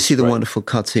get out. Did you see the wonderful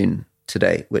cartoon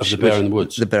today? Of the bear in the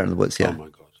woods? The bear in the woods, yeah. Oh, my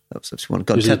God. That was one.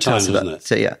 God, tell us about it.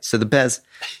 So, yeah. So the bear's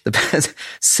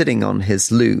sitting on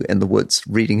his loo in the woods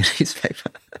reading a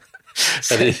newspaper.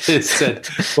 And it said,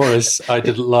 Boris, I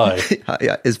didn't lie.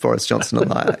 Yeah, is Boris Johnson a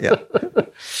liar?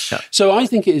 Yeah. So I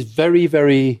think it is very,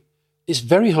 very, it's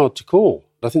very hard to call.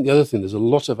 I think the other thing, there's a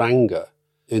lot of anger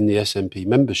in the SNP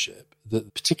membership,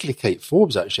 that particularly Kate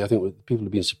Forbes, actually, I think people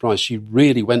have been surprised. She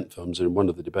really went for Humza in one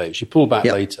of the debates. She pulled back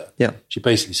later. Yeah. She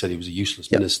basically said he was a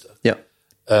useless minister. Yeah.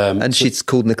 And she's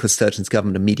called Nicola Sturgeon's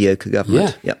government a mediocre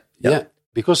government. Yeah.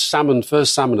 Because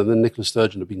first Salmond and then Nicola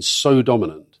Sturgeon have been so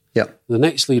dominant. Yeah. The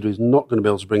next leader is not going to be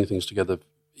able to bring things together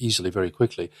easily, very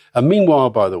quickly. And meanwhile,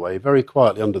 by the way, very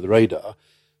quietly under the radar,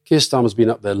 Keir Starmer's been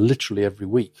up there literally every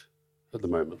week at the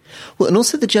moment. Well, and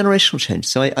also the generational change.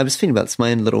 So I was thinking about this,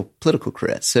 my own little political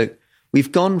career. So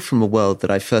we've gone from a world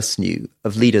that I first knew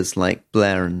of leaders like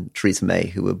Blair and Theresa May,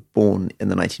 who were born in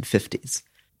the 1950s,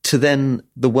 to then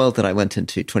the world that I went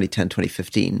into 2010,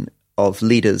 2015, of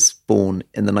leaders born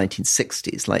in the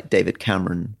 1960s, like David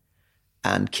Cameron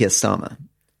and Keir Starmer.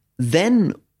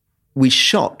 Then we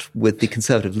shot with the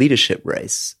Conservative leadership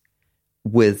race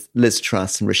with Liz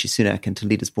Truss and Rishi Sunak into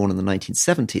leaders born in the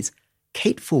 1970s.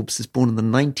 Kate Forbes is born in the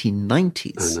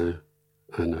 1990s.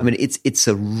 I know. I mean, it's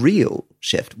a real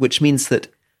shift, which means that,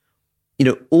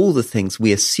 all the things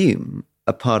we assume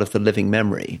are part of the living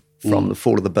memory from the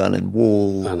fall of the Berlin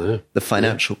Wall, the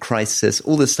financial crisis,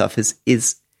 all this stuff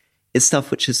is stuff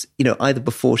which is, either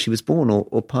before she was born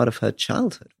or part of her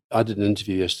childhood. I did an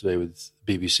interview yesterday with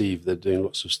BBC. They're doing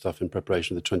lots of stuff in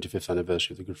preparation of the 25th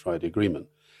anniversary of the Good Friday Agreement.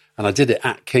 And I did it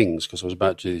at King's because I was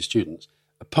about to do these students.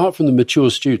 Apart from the mature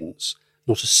students,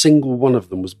 not a single one of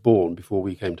them was born before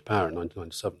we came to power in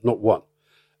 1997. Not one.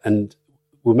 And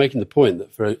we're making the point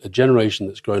that for a generation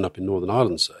that's grown up in Northern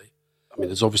Ireland, say,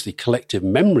 there's obviously collective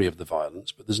memory of the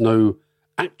violence, but there's no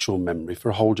actual memory for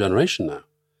a whole generation now.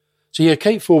 So, yeah,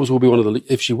 Kate Forbes will be one of the,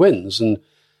 if she wins, and,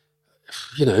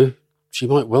 she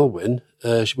might well win,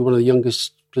 she'll be one of the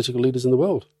youngest political leaders in the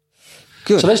world.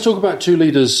 Good. So let's talk about two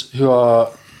leaders who are,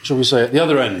 shall we say, at the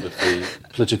other end of the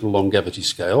political longevity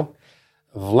scale,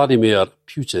 Vladimir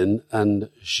Putin and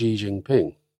Xi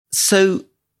Jinping. So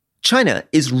China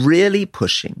is really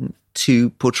pushing to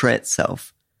portray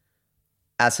itself,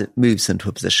 as it moves into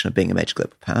a position of being a major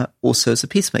global power, also as a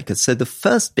peacemaker. So the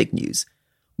first big news,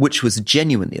 which was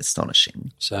genuinely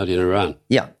astonishing. Saudi and Iran.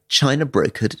 Yeah. China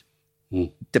brokered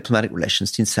diplomatic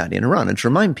relations between Saudi and Iran. And to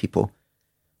remind people,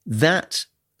 that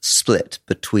split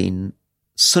between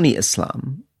Sunni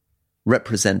Islam,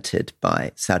 represented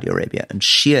by Saudi Arabia, and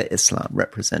Shia Islam,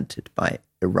 represented by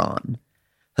Iran,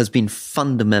 has been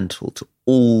fundamental to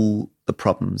all the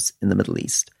problems in the Middle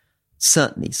East,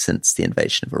 certainly since the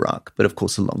invasion of Iraq, but of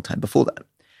course a long time before that.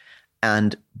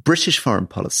 And British foreign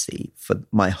policy for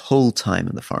my whole time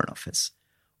in the Foreign Office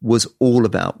was all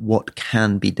about what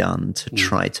can be done to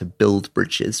try to build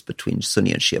bridges between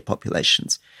Sunni and Shia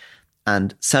populations.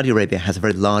 And Saudi Arabia has a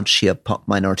very large Shia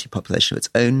minority population of its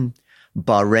own.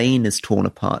 Bahrain is torn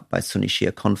apart by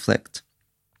Sunni-Shia conflict.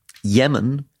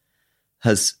 Yemen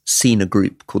has seen a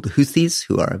group called the Houthis,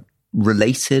 who are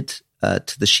related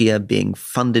to the Shia, being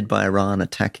funded by Iran,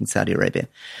 attacking Saudi Arabia.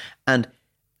 And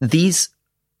these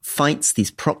fights, these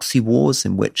proxy wars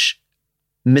in which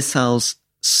missiles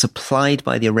supplied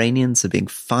by the Iranians are being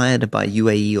fired by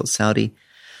UAE or Saudi,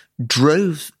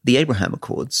 drove the Abraham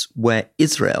Accords, where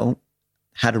Israel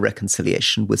had a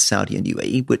reconciliation with Saudi and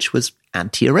UAE, which was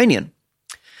anti-Iranian.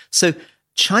 So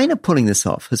China pulling this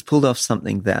off has pulled off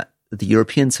something that the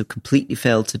Europeans have completely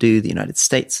failed to do, the United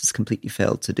States has completely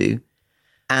failed to do,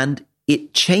 and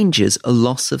it changes a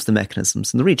lot of the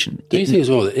mechanisms in the region. Do you think as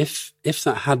well that if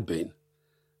that had been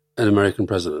an American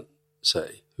president,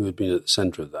 say, who had been at the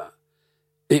centre of that,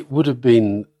 it would have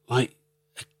been like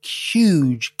a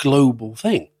huge global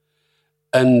thing?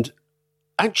 And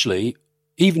actually,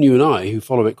 even you and I, who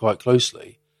follow it quite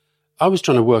closely, I was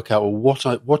trying to work out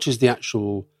what is the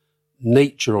actual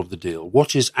nature of the deal,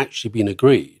 what is actually being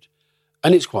agreed,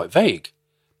 and it's quite vague.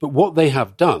 But what they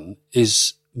have done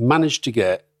is managed to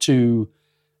get two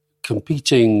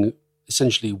competing,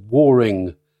 essentially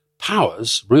warring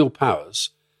powers, real powers,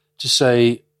 to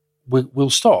say, we'll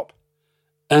stop.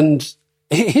 And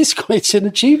it's an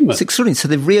achievement. It's extraordinary. So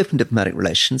they've reopened diplomatic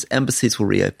relations. Embassies will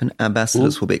reopen.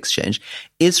 Ambassadors will be exchanged.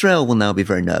 Israel will now be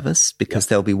very nervous because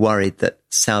they'll be worried that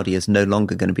Saudi is no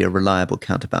longer going to be a reliable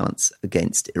counterbalance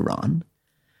against Iran.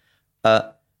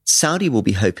 Saudi will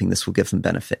be hoping this will give them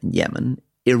benefit in Yemen.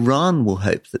 Iran will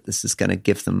hope that this is going to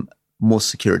give them more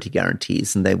security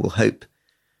guarantees, and they will hope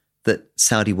that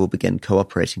Saudi will begin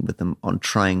cooperating with them on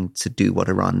trying to do what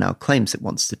Iran now claims it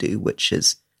wants to do, which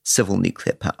is civil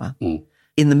nuclear power.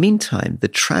 In the meantime, the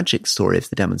tragic story of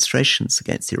the demonstrations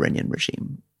against the Iranian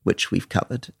regime, which we've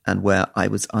covered, and where I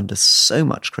was under so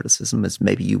much criticism, as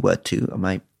maybe you were too,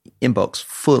 my inbox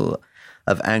full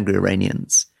of angry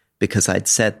Iranians, because I'd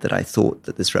said that I thought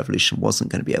that this revolution wasn't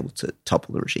going to be able to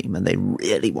topple the regime, and they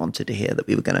really wanted to hear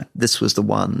that this was the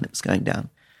one, it was going down.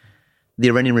 The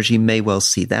Iranian regime may well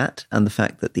see that, and the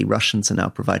fact that the Russians are now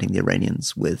providing the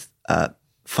Iranians with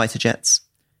fighter jets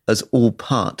as all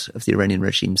part of the Iranian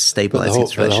regime stabilizing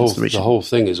its relations with the region. The whole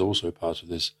thing is also part of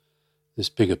this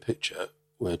bigger picture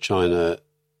where China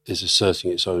is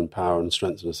asserting its own power and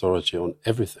strength and authority on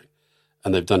everything.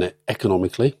 And they've done it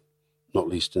economically, not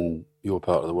least in your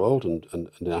part of the world and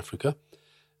in Africa.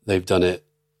 They've done it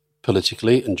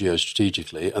politically and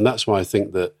geostrategically. And that's why I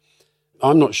think that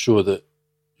I'm not sure that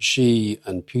Xi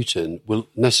and Putin will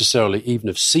necessarily even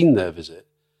have seen their visit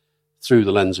through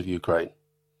the lens of Ukraine.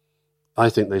 I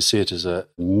think they see it as a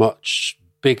much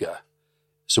bigger.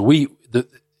 So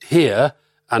here,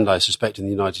 and I suspect in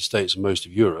the United States and most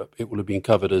of Europe, it will have been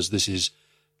covered as this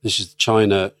is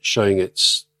China showing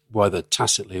its, whether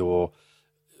tacitly or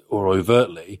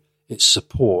overtly, its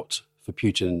support for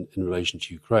Putin in relation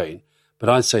to Ukraine. But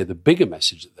I'd say the bigger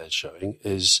message that they're showing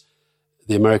is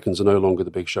the Americans are no longer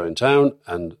the big show in town,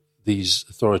 and these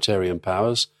authoritarian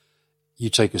powers, you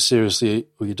take us seriously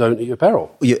or you don't at your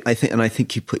peril. I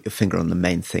think you put your finger on the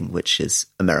main thing, which is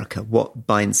America. What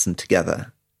binds them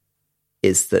together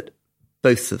is that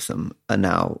both of them are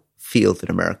now feel that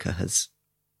America has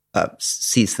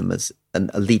sees them as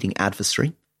a leading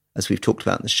adversary. As we've talked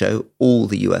about in the show, all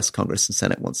the US Congress and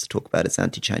Senate wants to talk about is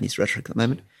anti-Chinese rhetoric at the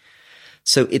moment.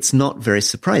 So it's not very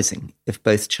surprising if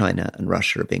both China and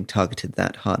Russia are being targeted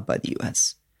that hard by the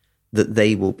US, that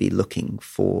they will be looking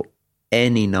for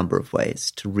any number of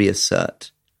ways to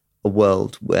reassert a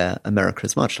world where America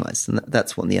is marginalized. And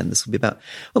that's what in the end this will be about.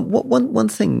 One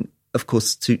thing, of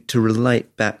course, to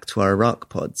relate back to our Iraq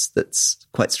pods that's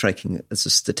quite striking as a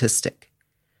statistic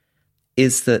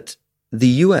is that the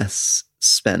US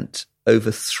spent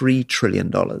over $3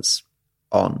 trillion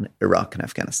on Iraq and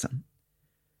Afghanistan.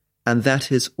 And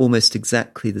that is almost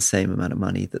exactly the same amount of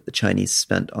money that the Chinese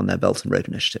spent on their Belt and Road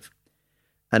Initiative.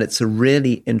 And it's a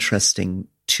really interesting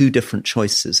two different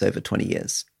choices over 20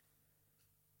 years.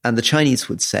 And the Chinese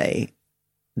would say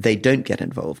they don't get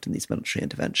involved in these military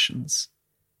interventions.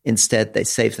 Instead, they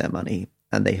save their money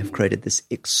and they have created this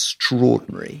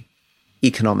extraordinary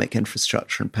economic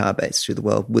infrastructure and power base through the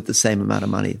world with the same amount of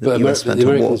money that the US spent on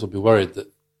war. The Americans will be worried that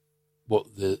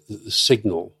what the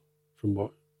signal from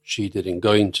what Xi did in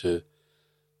going to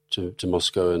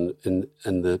Moscow and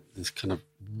this kind of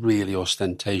really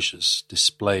ostentatious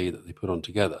display that they put on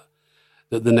together,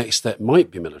 that the next step might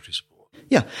be military support.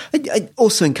 Yeah. I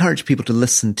also encourage people to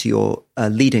listen to your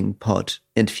leading pod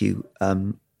interview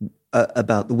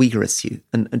about the Uyghur issue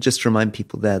and just remind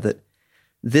people there that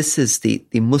this is the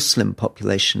Muslim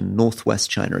population in northwest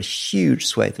China, a huge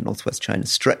swathe in northwest China,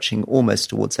 stretching almost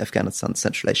towards Afghanistan,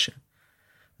 Central Asia,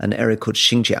 an area called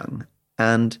Xinjiang.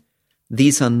 And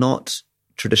these are not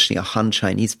traditionally a Han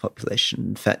Chinese population.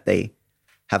 In fact, they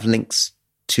have links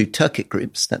to Turkic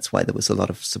groups. That's why there was a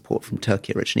lot of support from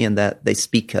Turkey originally, and they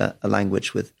speak a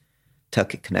language with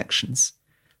Turkic connections.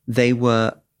 They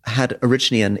had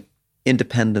originally an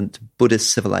independent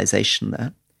Buddhist civilization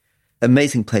there.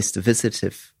 Amazing place to visit,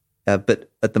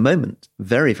 but at the moment,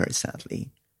 very, very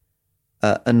sadly,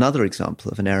 another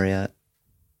example of an area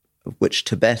of which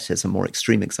Tibet is a more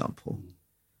extreme example,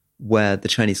 where the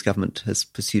Chinese government has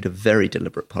pursued a very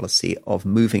deliberate policy of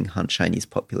moving Han Chinese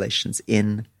populations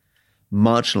in,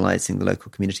 marginalizing the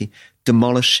local community,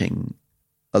 demolishing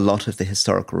a lot of the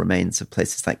historical remains of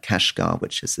places like Kashgar,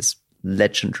 which is this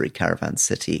legendary caravan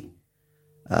city.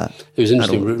 It was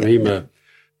interesting, Rima,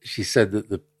 she said that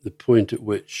the point at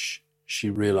which she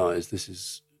realized this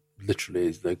is literally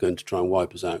they're going to try and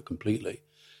wipe us out completely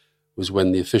was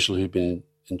when the official who'd been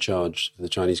in charge of the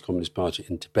Chinese Communist Party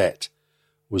in Tibet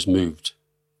was moved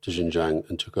to Xinjiang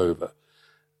and took over.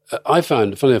 I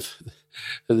found, funny enough,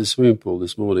 at the swimming pool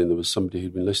this morning, there was somebody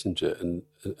who'd been listening to it and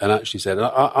actually said, and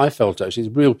I felt actually,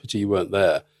 it's a real pity you weren't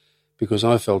there, because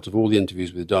I felt of all the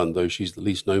interviews we've done, though she's the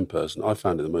least known person, I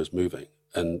found it the most moving.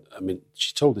 And I mean,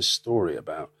 she told this story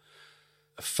about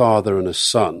a father and a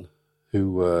son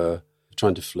who were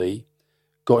trying to flee,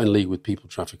 got in league with people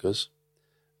traffickers.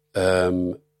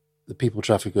 The people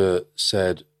trafficker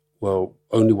said, well,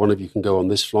 only one of you can go on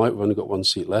this flight. We've only got one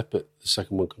seat left, but the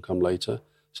second one can come later.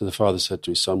 So the father said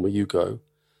to his son, will you go?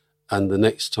 And the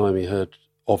next time he heard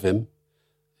of him,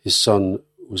 his son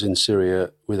was in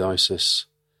Syria with ISIS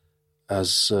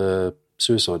as a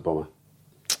suicide bomber.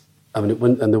 I mean,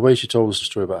 and the way she told us the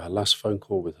story about her last phone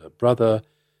call with her brother,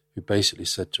 who basically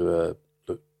said to her,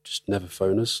 look, just never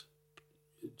phone us.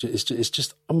 It's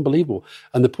just unbelievable.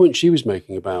 And the point she was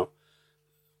making about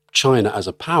China as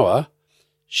a power,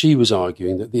 she was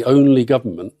arguing that the only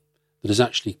government that has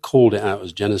actually called it out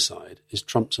as genocide is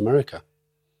Trump's America.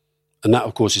 And that,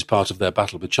 of course, is part of their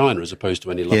battle with China as opposed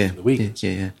to any love for the Uyghurs.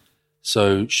 Yeah.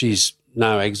 So she's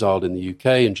now exiled in the UK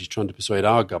and she's trying to persuade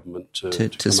our government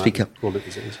to speak up. And call it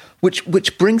as it is.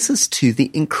 Which brings us to the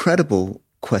incredible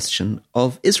question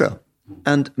of Israel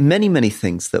and many, many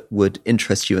things that would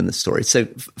interest you in the story. So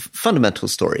fundamental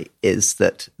story is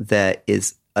that there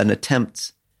is an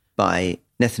attempt by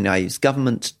Netanyahu's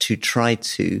government to try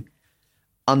to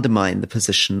undermine the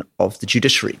position of the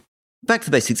judiciary. Back to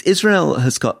the basics. Israel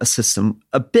has got a system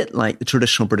a bit like the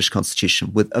traditional British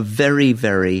constitution with a very,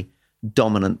 very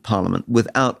dominant parliament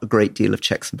without a great deal of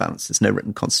checks and balances. No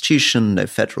written constitution, no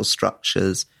federal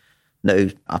structures, no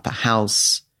upper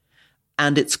house.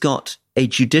 And it's got a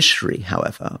judiciary,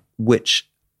 however, which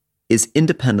is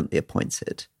independently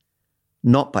appointed,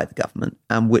 not by the government,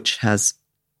 and which has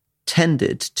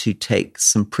tended to take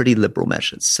some pretty liberal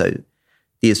measures. So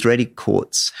the Israeli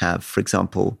courts have, for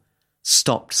example,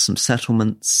 stopped some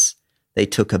settlements. They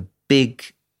took a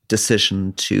big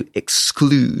decision to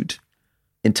exclude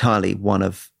entirely one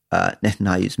of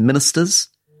Netanyahu's ministers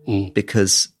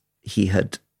because he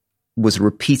was a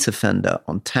repeat offender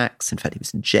on tax. In fact, he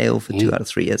was in jail for 2 out of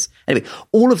 3 years. Anyway,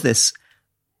 all of this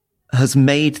has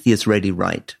made the Israeli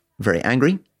right very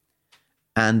angry,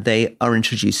 and they are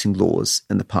introducing laws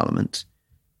in the parliament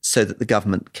so that the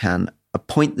government can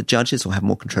appoint the judges or have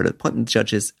more control of the appointment of the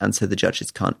judges, and so the judges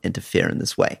can't interfere in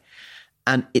this way.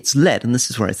 And it's led, and this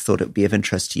is where I thought it would be of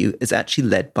interest to you, is actually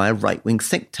led by a right-wing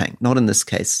think tank, not in this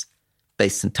case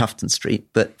based in Tufton Street,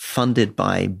 but funded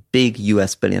by big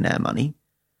US billionaire money,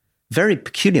 very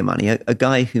peculiar money, a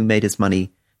guy who made his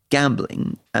money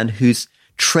gambling and whose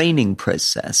training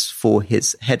process for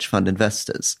his hedge fund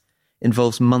investors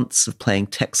involves months of playing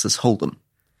Texas Hold'em.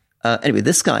 Anyway,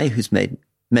 this guy, who's made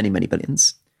many, many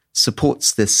billions,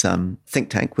 supports this think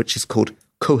tank, which is called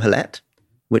Kohelet,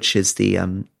 which is the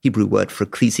Hebrew word for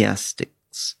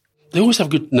ecclesiastics. They always have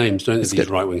good names, don't they, these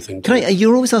right-wing think tanks?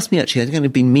 You're always asking me, actually, I'm going to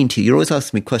be mean to you, you're always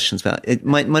asking me questions about it.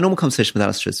 My normal conversation with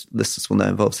Alistair's listeners will know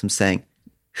involves him saying,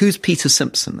 who's Peter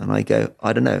Simpson? And I go,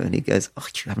 I don't know. And he goes, oh,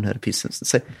 you haven't heard of Peter Simpson.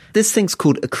 So this thing's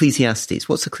called Ecclesiastes.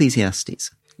 What's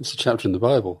Ecclesiastes? It's a chapter in the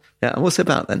Bible. Yeah, and what's it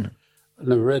about then? I've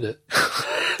never read it.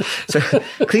 So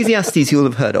Ecclesiastes you'll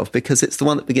have heard of because it's the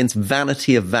one that begins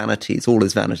vanity of vanities, all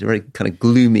is vanity, very kind of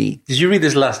gloomy. Did you read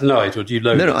this last night or do you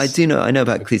know No, I do know. I know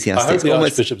about Ecclesiastes. I hope the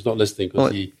Archbishop's not listening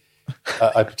because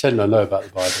I pretend I know about the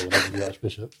Bible and I'm the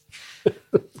Archbishop.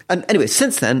 And anyway,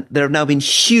 since then, there have now been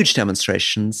huge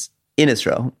demonstrations in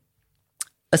Israel.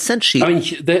 Essentially... I mean,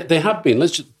 they have been,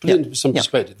 let's just put it into some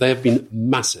perspective, they have been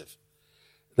massive.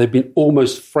 They've been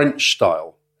almost French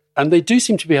style. And they do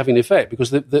seem to be having an effect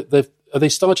because are they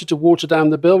started to water down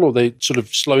the bill or are they sort of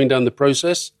slowing down the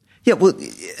process? Yeah, well,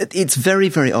 it's very,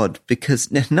 very odd because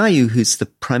Netanyahu, who's the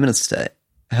prime minister,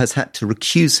 has had to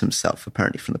recuse himself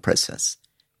apparently from the process.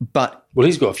 But well,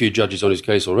 he's got a few judges on his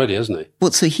case already, hasn't he?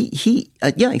 Well, so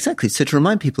yeah, exactly. So to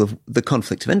remind people of the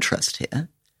conflict of interest here,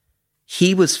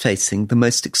 he was facing the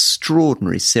most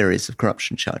extraordinary series of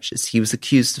corruption charges. He was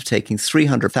accused of taking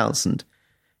 300,000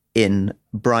 in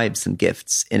bribes and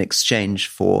gifts in exchange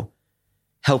for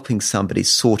helping somebody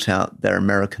sort out their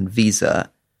American visa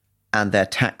and their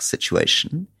tax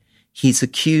situation. He's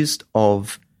accused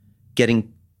of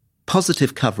getting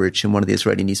positive coverage in one of the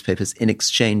Israeli newspapers in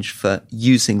exchange for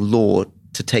using law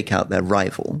to take out their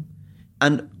rival.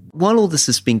 And while all this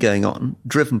has been going on,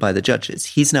 driven by the judges,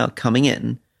 he's now coming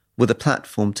in with a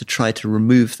platform to try to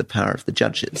remove the power of the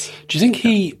judges. Do you think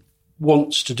he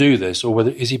wants to do this, or whether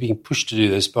is he being pushed to do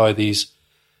this by these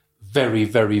very,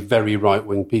 very, very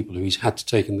right-wing people who he's had to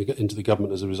take into the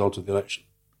government as a result of the election?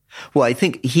 Well, I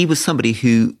think he was somebody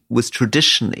who was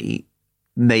traditionally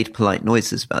made polite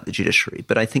noises about the judiciary,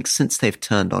 but I think since they've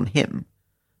turned on him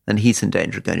and he's in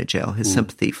danger of going to jail, his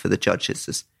sympathy for the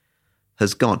judges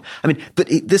has gone. I mean, but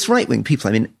this right-wing people,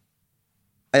 I mean,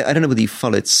 I don't know whether you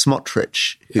followed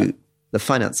Smotrich, the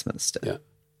finance minister,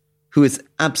 who is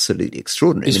absolutely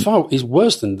extraordinary. He's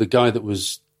worse than the guy that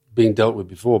was being dealt with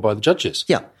before by the judges.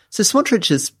 Yeah. So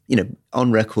Smotrich is,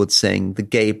 on record saying the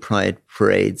gay pride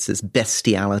parades is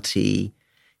bestiality.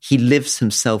 He lives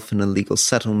himself in a legal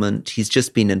settlement. He's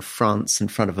just been in France in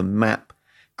front of a map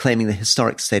claiming the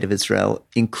historic state of Israel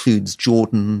includes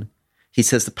Jordan. He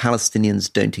says the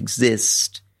Palestinians don't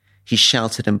exist. He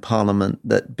shouted in Parliament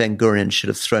that Ben Gurion should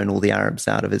have thrown all the Arabs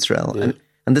out of Israel. Yeah.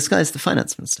 And this guy's the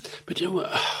finance minister. But you know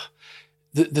what?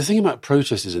 The thing about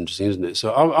protests is interesting, isn't it?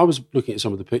 So I was looking at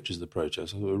some of the pictures of the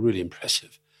protests. I thought they were really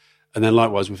impressive. And then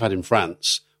likewise, we've had in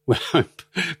France, where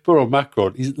poor old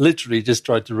Macron, he's literally just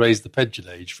tried to raise the pension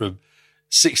age from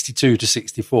 62 to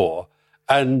 64.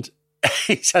 And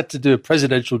he's had to do a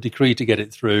presidential decree to get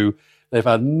it through. They've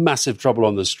had massive trouble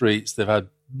on the streets. They've had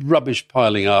rubbish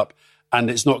piling up. And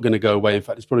it's not going to go away. In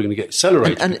fact, it's probably going to get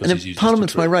accelerated. And in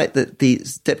Parliament, am I right that the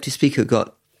Deputy Speaker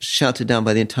got shouted down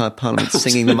by the entire Parliament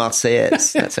singing the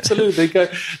Marseillaise? Yeah, absolutely.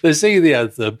 They're singing the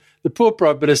anthem. The poor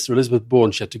Prime Minister, Elizabeth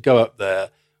Bourne, she had to go up there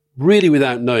really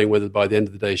without knowing whether by the end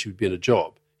of the day she would be in a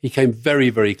job. He came very,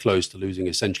 very close to losing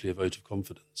essentially a vote of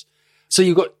confidence. So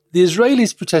you've got the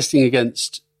Israelis protesting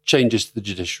against changes to the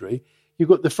judiciary. You've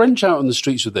got the French out on the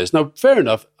streets with this. Now, fair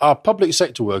enough, our public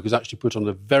sector workers actually put on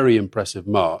a very impressive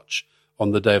march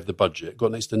on the day of the budget.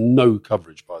 Got next to no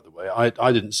coverage, by the way.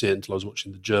 I didn't see it until I was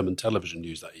watching the German television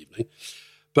news that evening.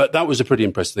 But that was a pretty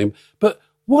impressive thing. But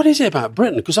what is it about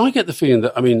Britain? Because I get the feeling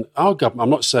that, I mean, our government,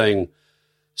 I'm not saying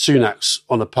Sunak's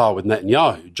on a par with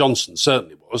Netanyahu. Johnson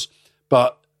certainly was.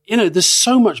 But, you know, there's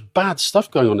so much bad stuff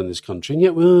going on in this country. And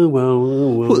yet,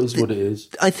 well, it's what it is.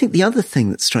 I think the other thing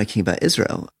that's striking about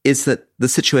Israel is that the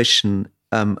situation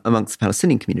amongst the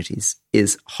Palestinian communities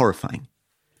is horrifying.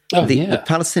 The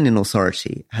Palestinian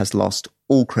Authority has lost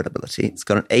all credibility. It's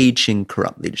got an aging,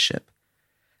 corrupt leadership.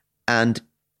 And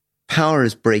power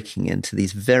is breaking into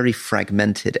these very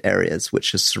fragmented areas,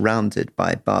 which are surrounded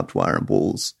by barbed wire and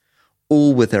walls,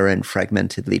 all with their own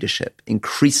fragmented leadership,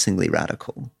 increasingly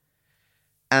radical.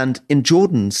 And in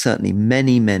Jordan, certainly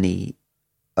many, many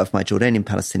of my Jordanian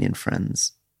Palestinian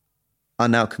friends are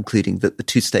now concluding that the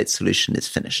two-state solution is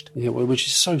finished. Yeah, well, which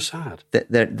is so sad.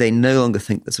 They no longer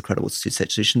think there's a credible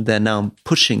two-state solution. They're now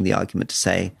pushing the argument to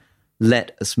say,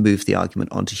 let us move the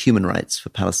argument onto human rights for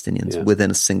Palestinians within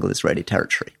a single Israeli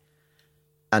territory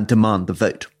and demand the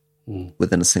vote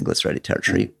within a single Israeli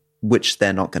territory, which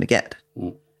they're not going to get.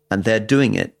 And they're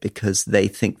doing it because they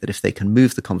think that if they can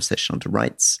move the conversation onto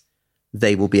rights,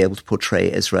 they will be able to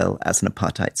portray Israel as an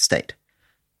apartheid state.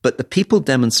 But the people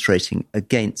demonstrating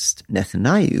against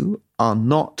Netanyahu are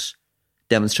not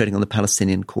demonstrating on the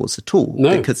Palestinian cause at all.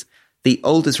 No. Because the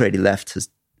old Israeli left has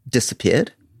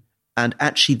disappeared. And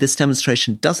actually, this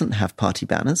demonstration doesn't have party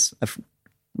banners.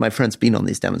 My friend's been on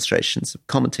these demonstrations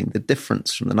commenting the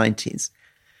difference from the 90s.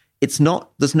 It's not,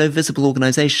 there's no visible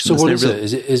organization. So what is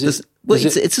it?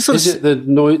 It's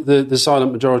the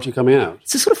silent majority coming out?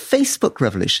 It's a sort of Facebook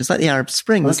revolution. It's like the Arab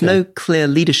Spring. There's no clear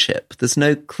leadership. There's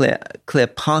no clear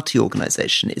party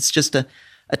organization. It's just a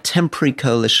temporary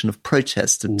coalition of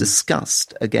protest, of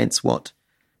disgust against what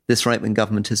this right-wing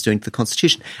government is doing to the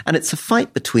constitution. And it's a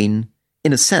fight between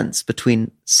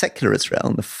secular Israel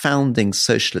and the founding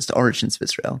socialist origins of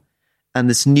Israel and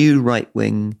this new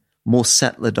right-wing, more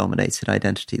settler-dominated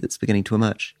identity that's beginning to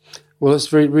emerge. Well,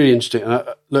 that's really interesting.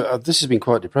 Look, this has been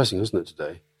quite depressing, hasn't it,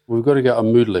 today? We've got to get our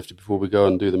mood lifted before we go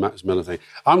and do the Max Miller thing.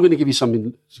 I'm going to give you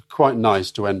something quite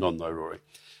nice to end on, though, Rory.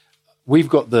 We've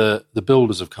got the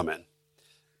builders have come in.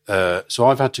 So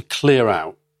I've had to clear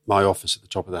out my office at the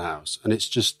top of the house. And it's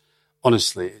just,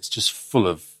 honestly, it's just full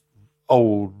of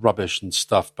old rubbish and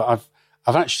stuff. But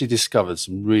I've actually discovered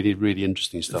some really, really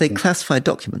interesting stuff. They classified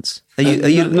documents. Are you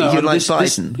like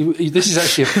Biden? This is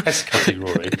actually a press cutting,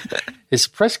 Rory. It's a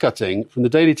press cutting from the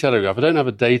Daily Telegraph. I don't have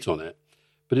a date on it,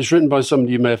 but it's written by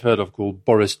somebody you may have heard of called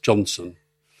Boris Johnson.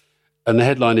 And the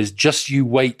headline is, "Just You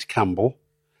Wait, Campbell."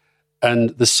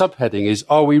 And the subheading is,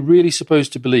 "Are we really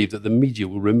supposed to believe that the media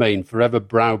will remain forever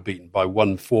browbeaten by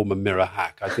one former Mirror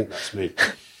hack?" I think that's me.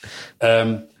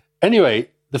 Anyway,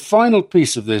 the final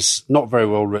piece of this not very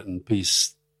well written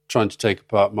piece trying to take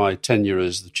apart my tenure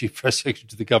as the chief press secretary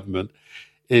to the government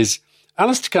is,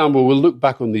 "Alistair Campbell will look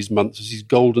back on these months as his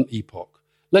golden epoch.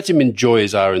 Let him enjoy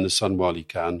his hour in the sun while he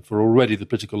can, for already the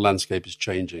political landscape is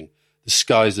changing. The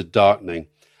skies are darkening.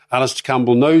 Alistair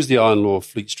Campbell knows the iron law of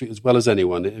Fleet Street as well as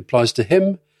anyone. It applies to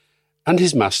him and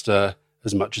his master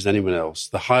as much as anyone else.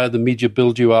 The higher the media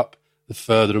build you up, the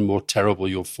further and more terrible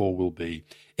your fall will be.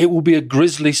 It will be a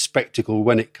grisly spectacle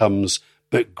when it comes,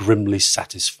 but grimly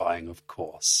satisfying, of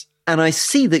course." And I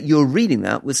see that you're reading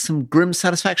that with some grim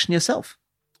satisfaction yourself.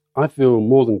 I feel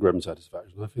more than grim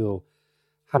satisfaction. I feel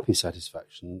happy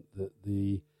satisfaction that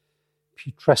the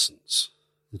putrescence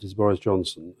that is Boris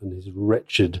Johnson and his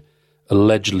wretched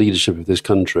alleged leadership of this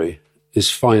country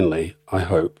is finally, I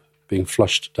hope, being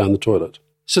flushed down the toilet.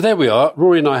 So there we are.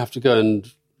 Rory and I have to go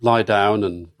and lie down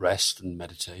and rest and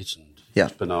meditate and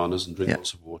eat bananas and drink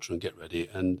lots of water and get ready.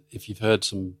 And if you've heard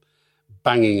some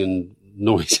banging and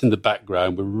noise in the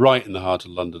background. We're right in the heart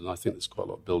of London. I think there's quite a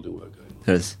lot of building work going on.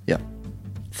 There is, yeah.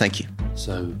 Thank you.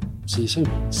 So, see you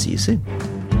soon. See you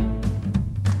soon.